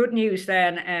 The good news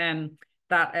then,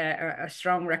 that a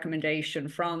strong recommendation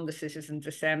from the Citizens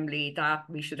Assembly that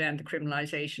we should end the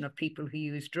criminalisation of people who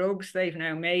use drugs. They've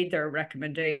now made their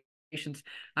recommendations,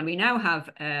 and we now have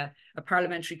a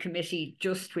parliamentary committee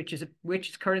which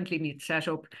is currently being set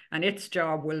up, and its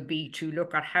job will be to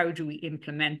look at how do we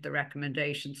implement the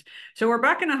recommendations. So we're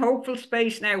back in a hopeful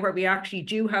space now where we actually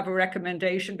do have a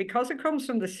recommendation. Because it comes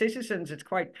from the citizens, it's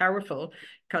quite powerful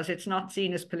because it's not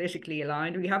seen as politically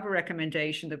aligned. We have a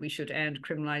recommendation that we should end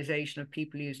criminalisation of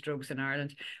people who use drugs in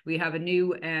Ireland. We have a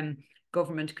new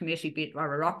government committee,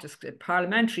 or a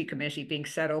parliamentary committee being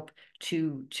set up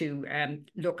to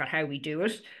look at how we do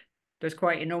it. There's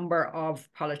quite a number of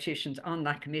politicians on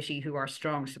that committee who are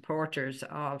strong supporters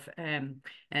of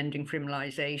ending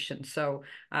criminalisation. So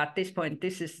at this point,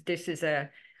 this is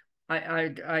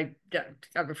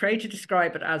I'm afraid to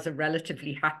describe it as a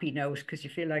relatively happy note, because you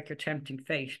feel like you're tempting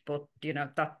fate, but you know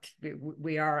that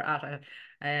we are at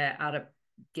a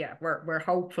yeah, we're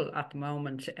hopeful at the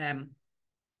moment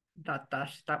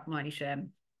that might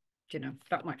you know,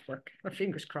 that might work. Our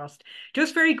fingers crossed.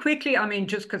 Just very quickly, I mean,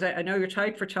 just because I know you're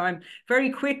tight for time,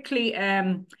 very quickly,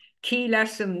 key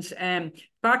lessons.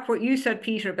 Back what you said,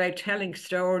 Peter, about telling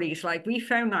stories, like we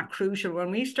found that crucial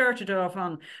when we started off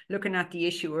on looking at the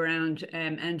issue around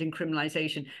ending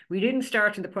criminalisation. We didn't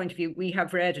start in the point of view, we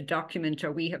have read a document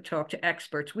or we have talked to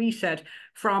experts. We said,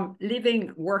 from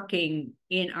living, working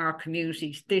in our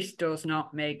communities, this does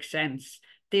not make sense.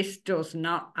 This does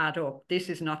not add up. This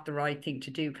is not the right thing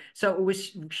to do. So it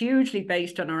was hugely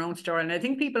based on our own story. And I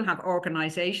think people have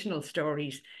organizational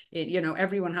stories. You know,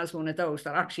 everyone has one of those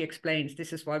that actually explains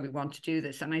this is why we want to do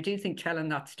this. And I do think telling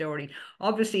that story,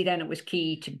 obviously then it was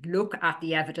key to look at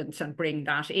the evidence and bring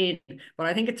that in. But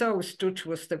I think it's always stood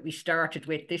to us that we started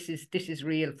with this is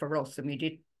real for us. And we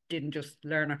didn't just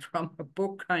learn it from a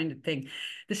book kind of thing.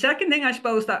 The second thing, I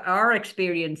suppose, that our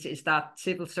experience is that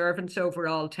civil servants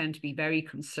overall tend to be very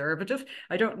conservative.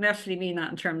 I don't necessarily mean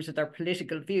that in terms of their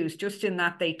political views, just in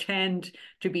that they tend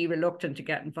to be reluctant to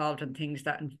get involved in things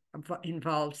that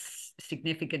involve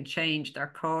significant change.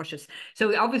 They're cautious.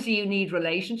 So obviously you need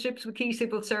relationships with key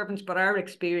civil servants, but our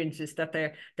experience is that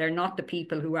they're not the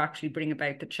people who actually bring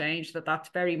about the change, that's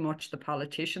very much the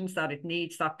politicians, that it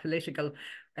needs that political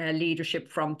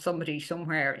leadership from somebody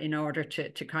somewhere in order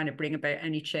to kind of bring about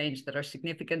any change that are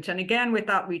significant. And again, with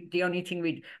that, the only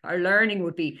thing our learning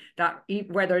would be that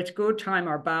whether it's good time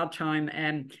or bad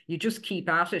time, you just keep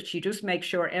at it. You just make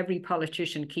sure every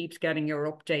politician keeps getting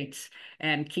your updates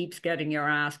and keeps getting your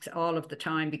asks all of the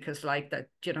time, because like that,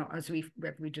 you know, as we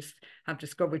just have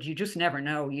discovered, you just never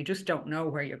know. You just don't know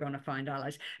where you're going to find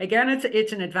allies. Again,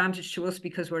 it's an advantage to us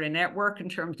because we're a network. In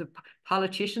terms of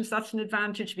politicians, that's an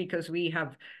advantage because we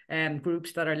have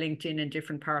groups that are linked in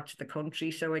different parts of the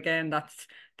country. So again,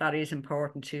 that is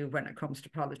important too when it comes to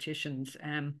politicians.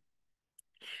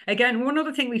 Again, one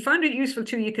other thing we found it useful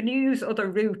too, you can use other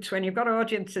routes when you've got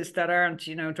audiences that aren't,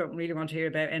 you know, don't really want to hear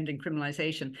about ending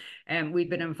criminalisation. We've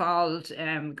been involved,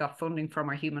 got funding from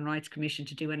our Human Rights Commission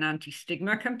to do an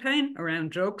anti-stigma campaign around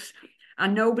drugs.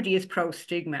 And nobody is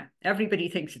pro-stigma. Everybody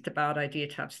thinks it's a bad idea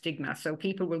to have stigma. So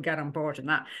people will get on board in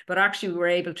that. But actually, we were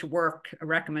able to work a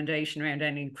recommendation around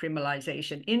ending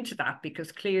criminalisation into that,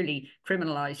 because clearly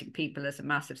criminalising people is a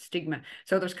massive stigma.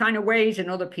 So there's kind of ways in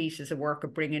other pieces of work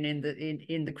of bringing in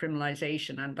the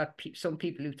criminalisation, and that some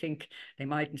people who think they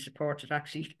mightn't support it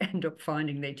actually end up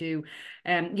finding they do.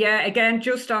 Yeah, again,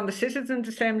 just on the Citizens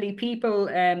Assembly, people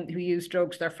who use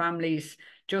drugs, their families,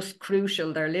 just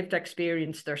crucial, their lived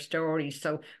experience, their stories.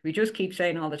 So we just keep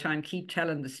saying all the time, keep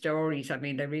telling the stories. I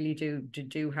mean, they really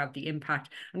do have the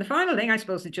impact. And the final thing I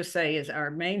suppose to just say is our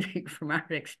main thing from our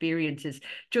experience is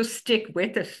just stick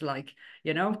with it. Like,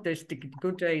 you know, there's the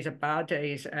good days and bad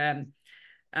days.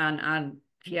 And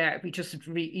yeah, we just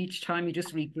each time you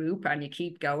just regroup and you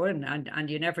keep going, and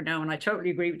you never know. And I totally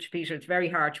agree with you, Peter. It's very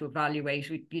hard to evaluate.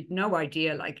 You'd no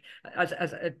idea. Like as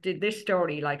did this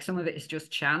story, like some of it is just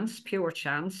chance, pure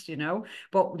chance, you know.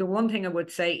 But the one thing I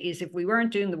would say is, if we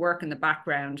weren't doing the work in the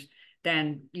background,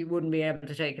 then you wouldn't be able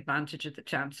to take advantage of the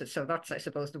chances. So that's, I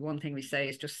suppose, the one thing we say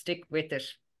is just stick with it.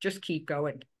 Just keep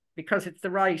going, because it's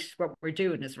what we're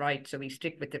doing is right. So we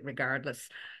stick with it regardless.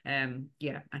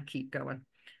 Yeah, and keep going.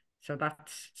 So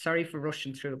that's, sorry for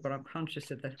rushing through, but I'm conscious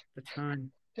of the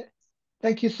time.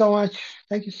 Thank you so much.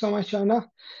 Thank you so much, Anna.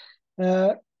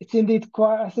 It's indeed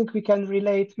quite, I think we can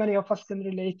relate, many of us can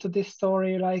relate to this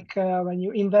story, like when you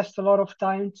invest a lot of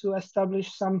time to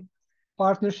establish some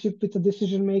partnership with a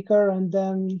decision maker, and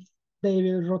then they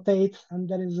will rotate, and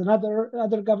there is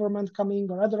other government coming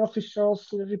or other officials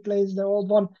to replace the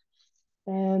old one,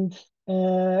 and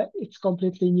it's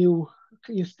completely new.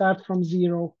 You start from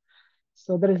zero.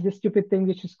 So there is this stupid thing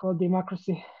which is called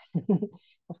democracy.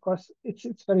 Of course,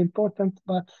 it's very important,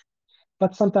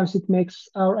 but sometimes it makes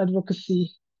our advocacy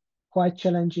quite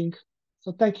challenging.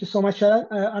 So thank you so much,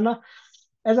 Anna.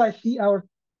 As I see, our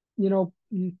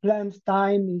planned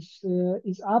time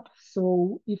is up.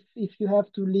 So if you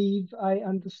have to leave, I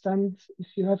understand if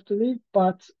you have to leave,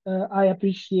 but I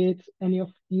appreciate any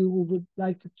of you who would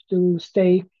like to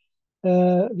stay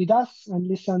with us and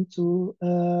listen to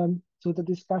the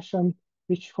discussion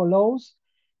which follows.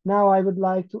 Now I would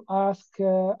like to ask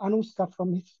Anuska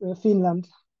from Finland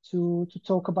to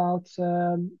talk about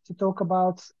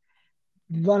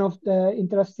one of the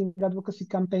interesting advocacy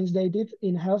campaigns they did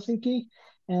in Helsinki.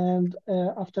 And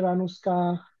after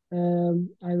Anuska,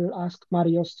 I will ask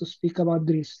Marios to speak about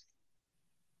Greece.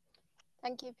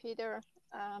 Thank you, Peter.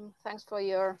 Thanks for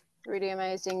your really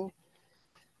amazing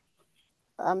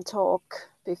talk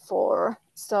before.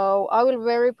 So I will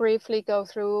very briefly go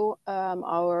through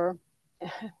our,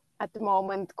 at the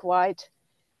moment, quite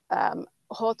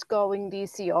hot-going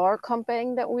DCR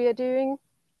campaign that we are doing.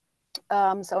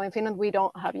 So in Finland, we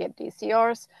don't have yet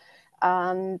DCRs,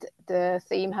 and the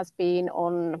theme has been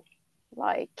on,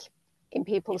 like, in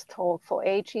people's talk for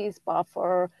ages, but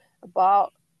for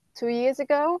about 2 years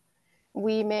ago,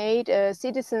 we made a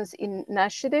citizens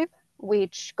initiative,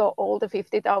 which got all the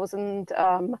 50,000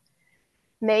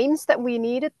 names that we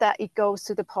needed, that it goes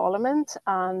to the parliament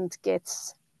and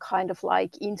gets kind of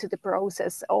like into the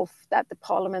process of that the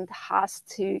parliament has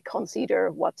to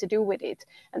consider what to do with it.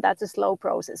 And that's a slow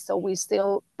process. So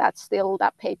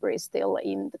that paper is still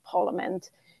in the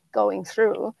parliament going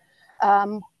through.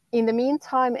 In the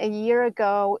meantime, a year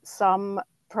ago, some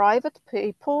private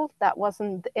people, that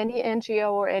wasn't any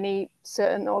NGO or any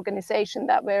certain organization,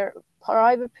 that were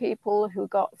private people who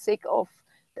got sick of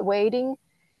the waiting,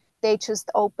 they just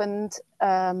opened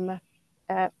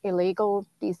illegal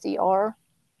DCR.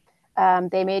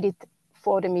 They made it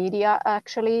for the media,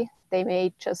 actually. They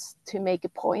made just to make a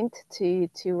point to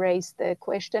raise the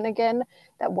question again,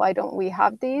 that why don't we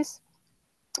have these?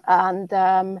 And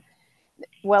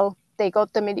well, they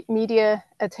got the media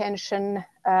attention,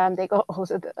 they got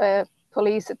also the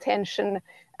police attention,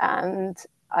 and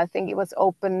I think it was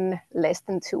open less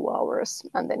than 2 hours,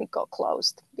 and then it got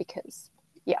closed because,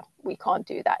 yeah, we can't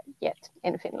do that yet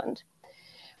in Finland.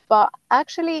 But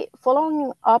actually,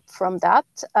 following up from that,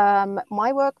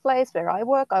 my workplace where I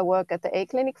work at the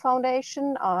A-Clinic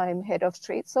Foundation. I'm head of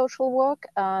street social work,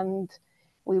 and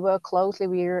we work closely.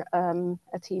 We're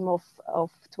a team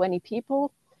of 20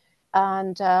 people.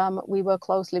 And we work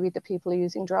closely with the people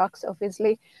using drugs,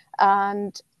 obviously.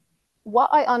 And what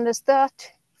I understood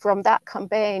from that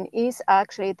campaign is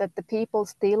actually that the people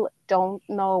still don't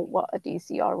know what a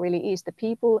DCR really is. The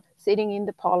people sitting in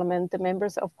the parliament, the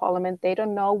members of parliament, they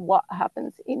don't know what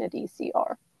happens in a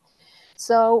DCR.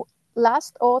 So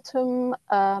last autumn,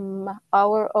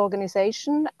 our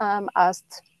organization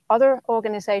asked other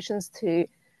organizations to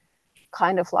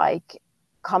kind of like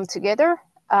come together,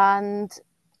 and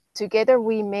together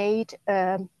we made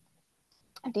a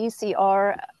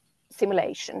DCR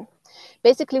simulation.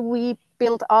 Basically, we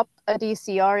built up a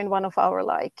DCR in one of our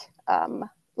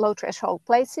low threshold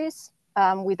places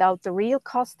without the real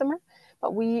customer,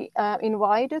 but we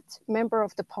invited member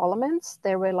of the parliaments.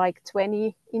 There were like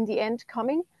 20 in the end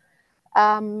coming,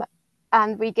 and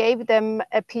we gave them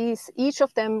a piece. Each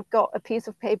of them got a piece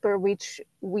of paper which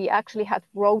we actually had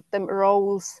wrote them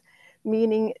roles,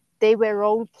 meaning they were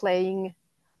role playing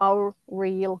our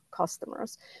real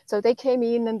customers. So they came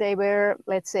in and they were,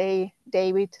 let's say,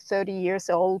 David, 30 years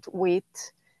old with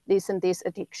this and this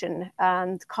addiction,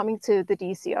 and coming to the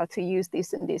DCR to use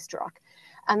this and this drug.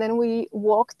 And then we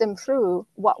walked them through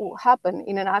what will happen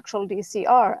in an actual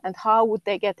DCR, and how would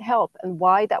they get help, and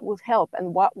why that would help,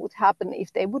 and what would happen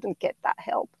if they wouldn't get that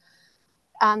help.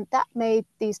 And that made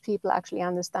these people actually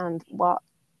understand what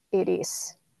it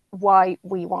is, why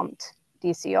we want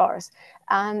DCRs.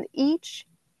 And each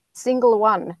single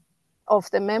one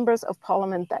of the members of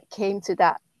parliament that came to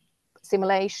that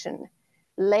simulation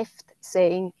left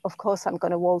saying, of course, I'm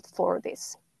going to vote for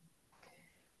this.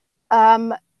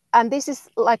 And this is,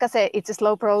 like I said, it's a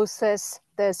slow process.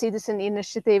 The citizen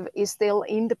initiative is still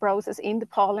in the process in the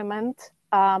parliament.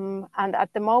 And at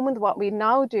the moment, what we're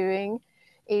now doing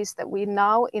is that we're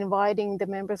now inviting the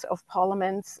members of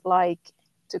parliaments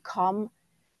to come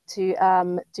to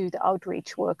do the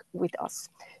outreach work with us.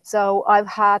 So I've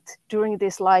had, during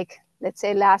this, let's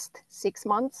say last 6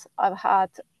 months, I've had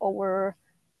over,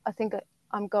 I think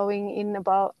I'm going in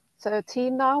about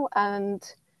 13 now, and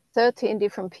 13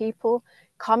 different people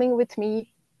coming with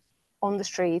me on the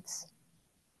streets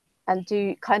and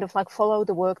do kind of follow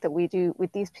the work that we do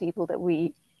with these people that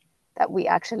we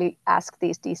actually ask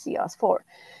these DCRs for.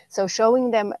 So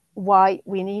showing them why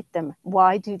we need them,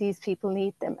 why do these people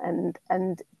need them,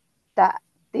 and that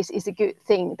this is a good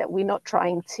thing, that we're not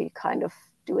trying to kind of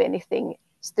do anything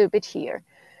stupid here.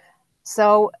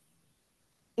 So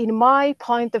in my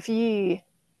point of view,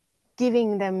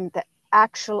 giving them the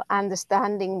actual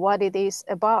understanding what it is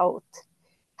about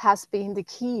has been the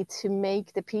key to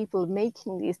make the people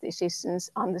making these decisions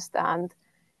understand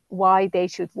why they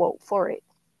should vote for it.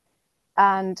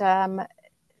 And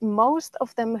most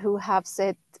of them who have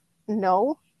said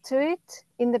no to it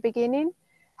in the beginning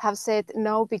have said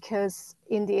no because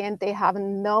in the end they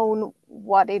haven't known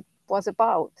what it was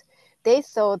about. They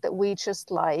thought that we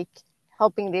just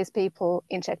helping these people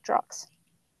inject drugs,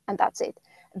 and that's it.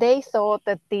 they thought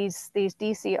that these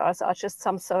DCRs are just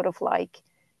some sort of like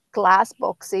glass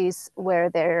boxes where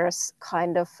there's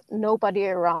kind of nobody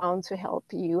around to help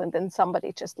you, and then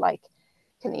somebody just like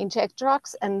can inject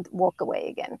drugs and walk away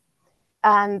again.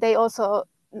 And they also,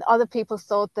 other people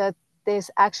thought that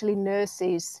there's actually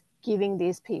nurses giving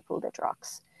these people the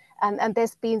drugs. And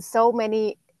there's been so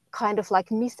many kind of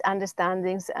like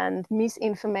misunderstandings and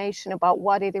misinformation about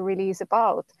what it really is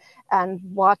about and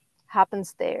what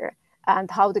happens there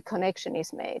and how the connection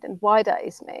is made and why that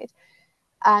is made.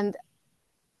 And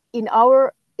in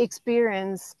our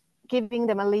experience, giving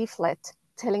them a leaflet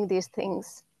telling these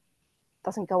things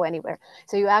doesn't go anywhere.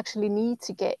 So you actually need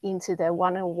to get into the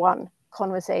one-on-one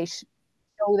conversation,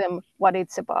 show them what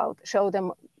it's about, show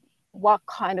them what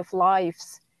kind of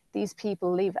lives these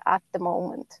people live at the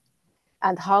moment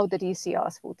and how the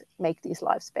DCRs would make these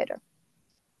lives better.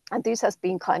 And this has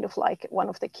been kind of like one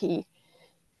of the key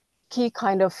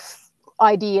kind of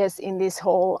ideas in this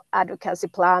whole advocacy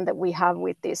plan that we have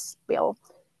with this bill.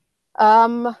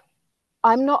 I'm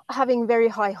not having very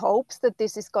high hopes that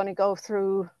this is going to go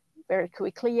through very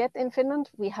quickly yet in Finland.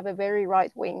 We have a very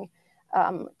right-wing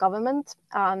government,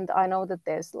 and I know that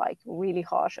there's like really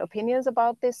harsh opinions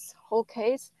about this whole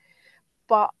case,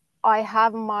 but I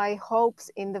have my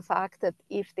hopes in the fact that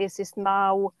if this is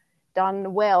now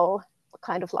done well,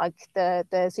 kind of like the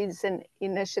citizen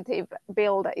initiative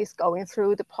bill that is going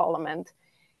through the parliament,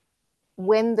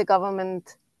 when the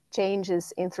government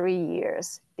changes in 3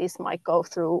 years, this might go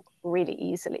through really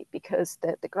easily because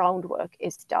the groundwork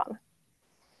is done.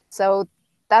 So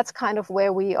that's kind of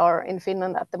where we are in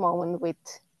Finland at the moment with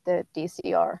the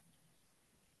DCR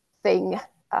thing.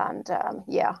 And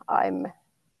yeah, I'm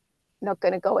not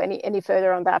going to go any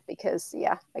further on that because,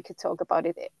 yeah, I could talk about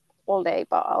it all day,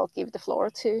 but I'll give the floor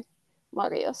to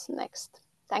Marius next.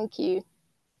 Thank you.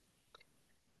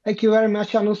 Thank you very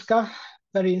much, Anuska.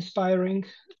 Very inspiring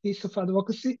piece of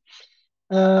advocacy.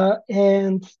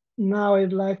 And now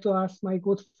I'd like to ask my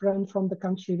good friend from the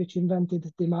country which invented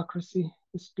democracy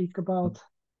to speak about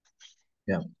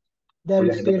their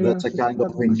experience. That's a kind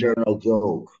of internal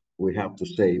joke we have to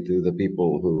say to the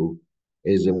people who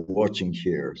is watching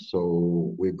here.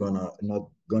 So we're not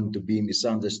going to be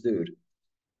misunderstood.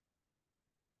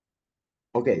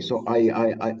 Okay, so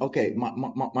okay,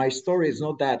 my story is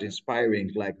not that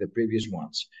inspiring like the previous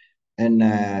ones. And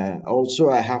also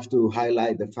I have to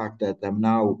highlight the fact that I'm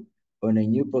now on a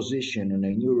new position, in a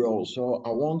new role. So I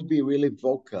won't be really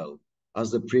vocal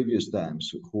as the previous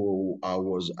times who I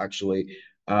was actually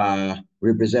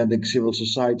representing civil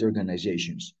society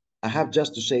organizations. I have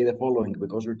just to say the following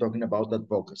because we're talking about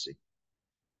advocacy.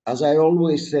 As I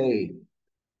always say,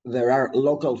 there are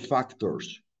local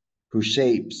factors who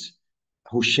shape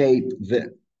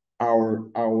our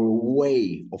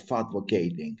way of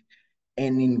advocating.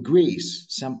 And in Greece,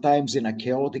 sometimes in a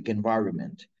chaotic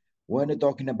environment, when we're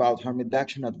talking harm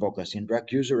reduction advocacy and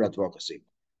drug user advocacy,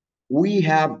 we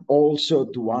have also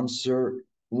to answer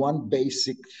one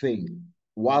basic thing.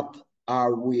 What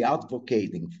are we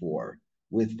advocating for?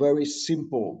 With very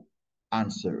simple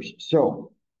answers.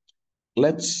 So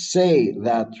let's say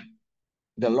that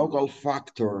the local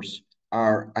factors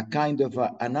are a kind of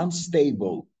an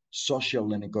unstable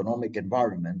social and economic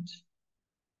environment,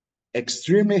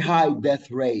 extremely high death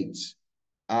rates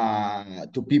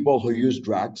to people who use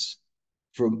drugs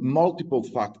from multiple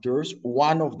factors.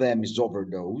 One of them is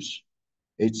overdose.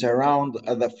 It's around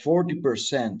the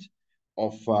 40%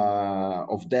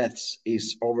 of deaths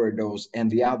is overdose, and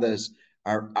the others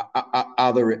are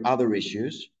other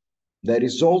issues. There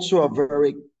is also a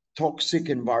very toxic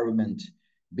environment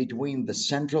between the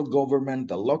central government,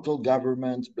 the local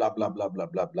government, blah, blah, blah, blah,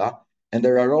 blah, blah. And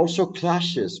there are also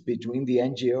clashes between the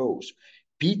NGOs.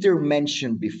 Peter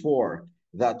mentioned before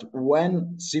that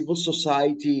when civil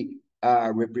society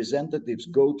representatives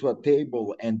go to a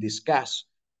table and discuss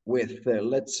with,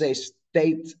 let's say,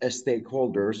 state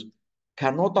stakeholders,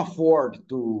 cannot afford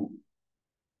to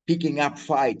picking up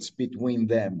fights between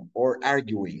them or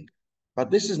arguing. But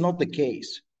this is not the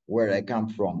case where I come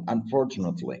from,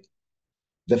 unfortunately.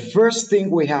 The first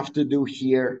thing we have to do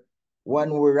here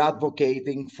when we're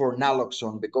advocating for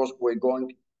naloxone, because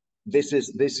this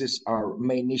is our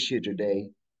main issue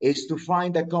today, is to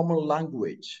find a common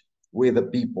language with the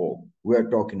people we're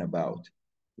talking about.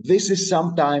 This is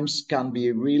sometimes can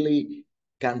be really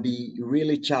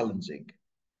challenging.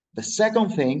 The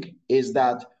second thing is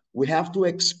that we have to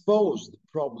expose the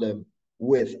problem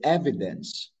with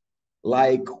evidence.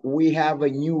 Like we have a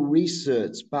new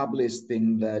research published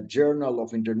in the Journal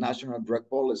of International Drug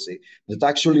Policy that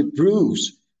actually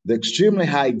proves the extremely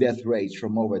high death rates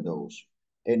from overdose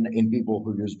in people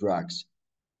who use drugs.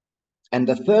 And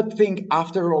the third thing,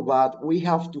 after all that, we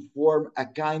have to form a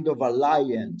kind of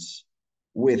alliance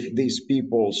with these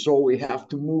people. So we have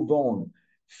to move on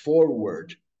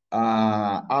forward,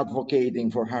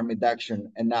 advocating for harm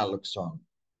reduction and naloxone.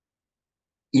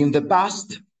 In the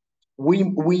past,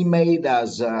 we made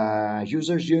as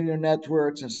users union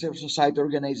networks and civil society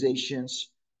organizations,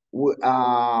 we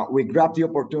grabbed the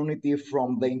opportunity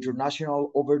from the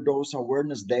International Overdose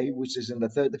Awareness Day, which is in the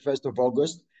 31st of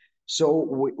August.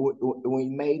 So we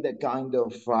made a kind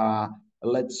of,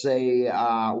 let's say,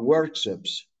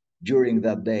 workshops during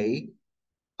that day.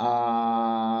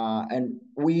 And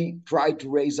we tried to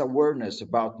raise awareness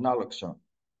about naloxone.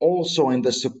 Also in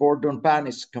the Support on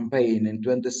Panics campaign in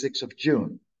 26th of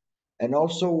June. And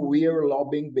also we are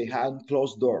lobbying behind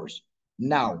closed doors.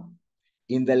 Now,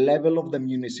 in the level of the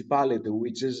municipality,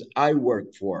 which is I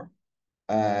work for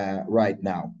right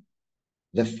now,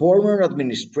 the former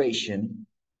administration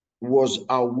was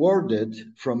awarded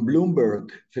from Bloomberg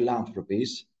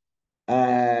Philanthropies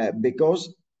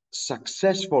because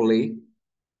successfully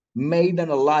made an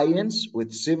alliance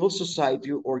with civil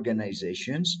society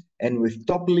organizations and with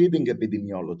top leading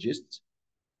epidemiologists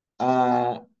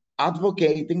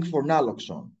advocating for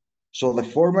naloxone. So the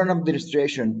former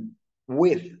administration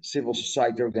with civil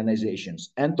society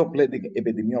organizations and top leading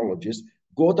epidemiologists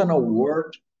got an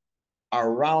award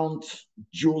around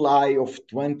July of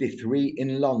 23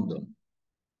 in London.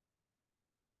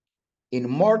 In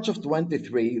March of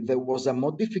 23, there was a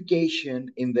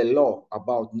modification in the law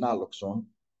about naloxone,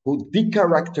 who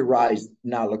decharacterized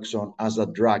naloxone as a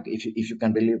drug, if you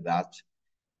can believe that,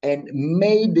 and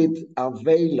made it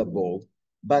available,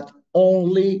 but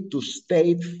only to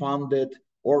state-funded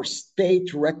or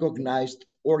state-recognized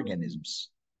organisms.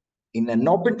 In an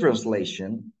open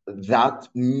translation, that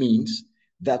means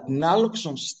that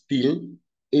naloxone still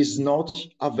is not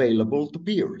available to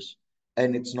peers,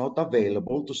 and it's not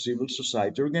available to civil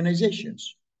society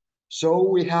organizations. So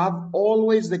we have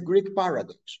always the Greek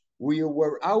paradox. We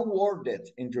were awarded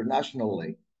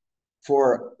internationally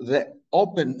for the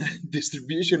open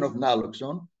distribution of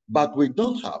naloxone, but we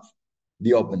don't have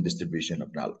the open distribution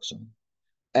of naloxone.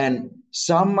 And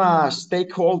some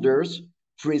stakeholders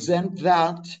present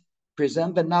the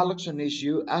naloxone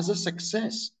issue as a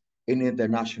success in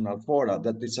international fora,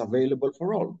 that it's available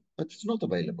for all, but it's not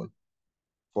available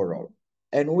for all.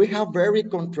 And we have very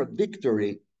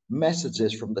contradictory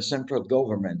messages from the central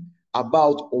government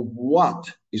about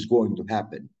what is going to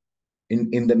happen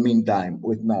in the meantime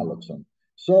with naloxone.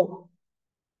 So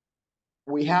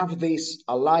we have this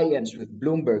alliance with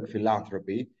Bloomberg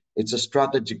Philanthropy. It's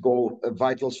a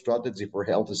vital strategy for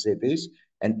healthy cities,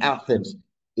 and Athens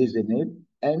is in it.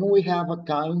 And we have a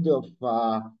kind of,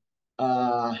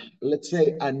 let's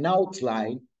say, an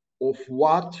outline of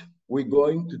what we're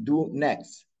going to do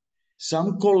next.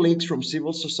 Some colleagues from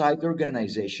civil society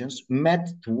organizations met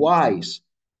twice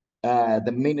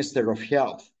the Minister of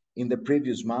Health in the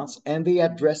previous months, and they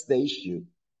addressed the issue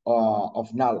of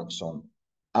naloxone.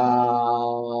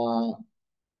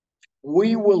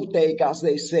 We will take, as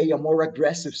they say, a more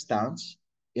aggressive stance,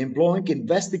 employing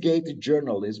investigative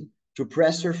journalism to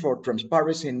pressure for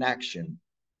transparency in action.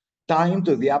 Tying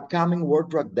to the upcoming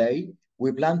World Drug Day,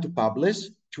 we plan to publish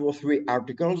 2 or 3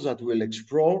 articles that will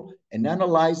explore and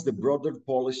analyze the broader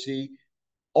policy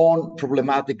on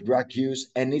problematic drug use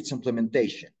and its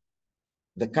implementation.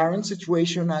 The current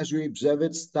situation, as we observe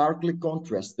it, starkly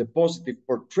contrasts the positive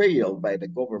portrayal by the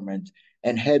government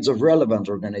and heads of relevant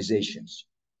organizations.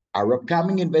 Our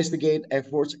upcoming investigate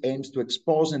efforts aims to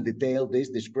expose and detail these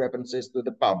discrepancies to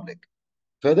the public.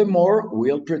 Furthermore,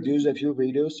 we'll produce a few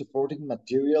videos supporting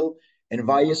material and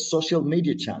via social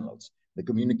media channels. The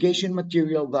communication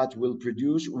material that we'll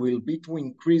produce will be to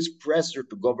increase pressure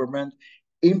to government,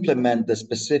 implement the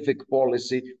specific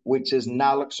policy, which is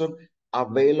naloxone,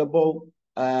 available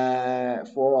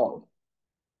for all.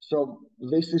 So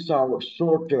this is our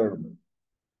short-term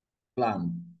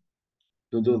plan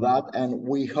to do that, and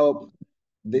we hope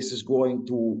this is going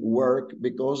to work,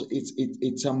 because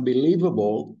it's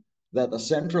unbelievable that a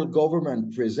central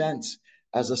government presents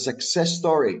as a success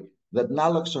story that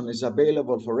naloxone is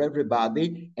available for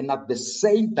everybody, and at the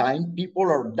same time people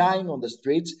are dying on the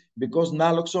streets because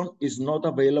naloxone is not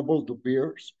available to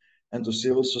peers and to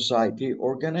civil society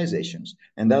organizations.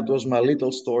 And that was my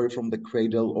little story from the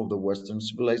cradle of the Western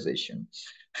civilization.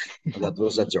 That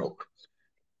was a joke.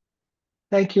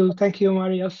 Thank you,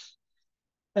 Marius.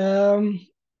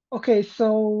 Okay,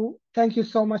 so thank you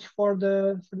so much for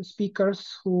the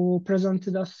speakers who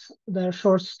presented us their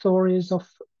short stories of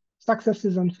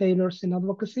successes and failures in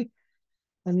advocacy.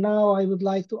 And now I would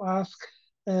like to ask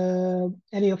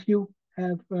any of you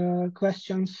have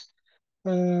questions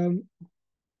about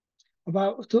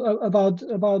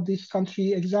these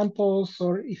country examples,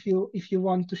 or if you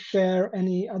want to share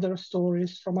any other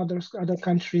stories from other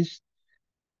countries,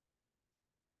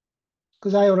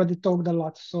 because I already talked a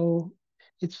lot, so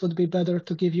it would be better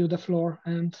to give you the floor,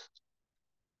 and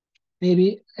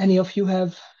maybe any of you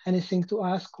have anything to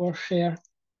ask or share.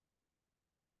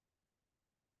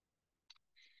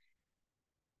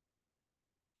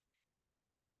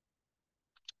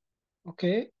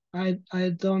 Okay, I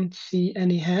don't see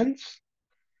any hands,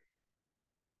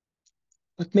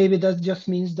 but maybe that just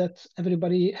means that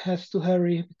everybody has to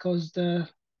hurry because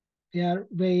we are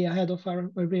way ahead of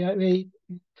way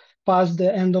past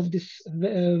the end of this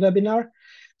webinar.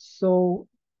 So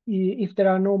if there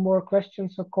are no more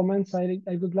questions or comments, I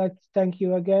would like to thank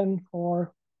you again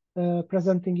for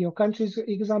presenting your country's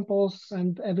examples,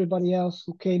 and everybody else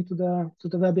who came to the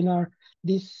webinar.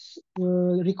 This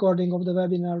recording of the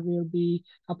webinar will be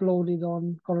uploaded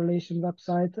on Correlation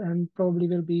website and probably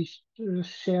will be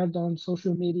shared on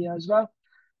social media as well.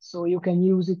 So you can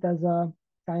use it as a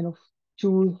kind of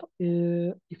tool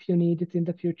if you need it in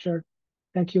the future.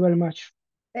 Thank you very much.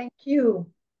 Thank you.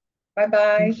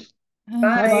 Bye-bye. Bye.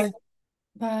 Bye-bye.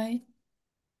 Bye.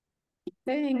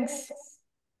 Thanks.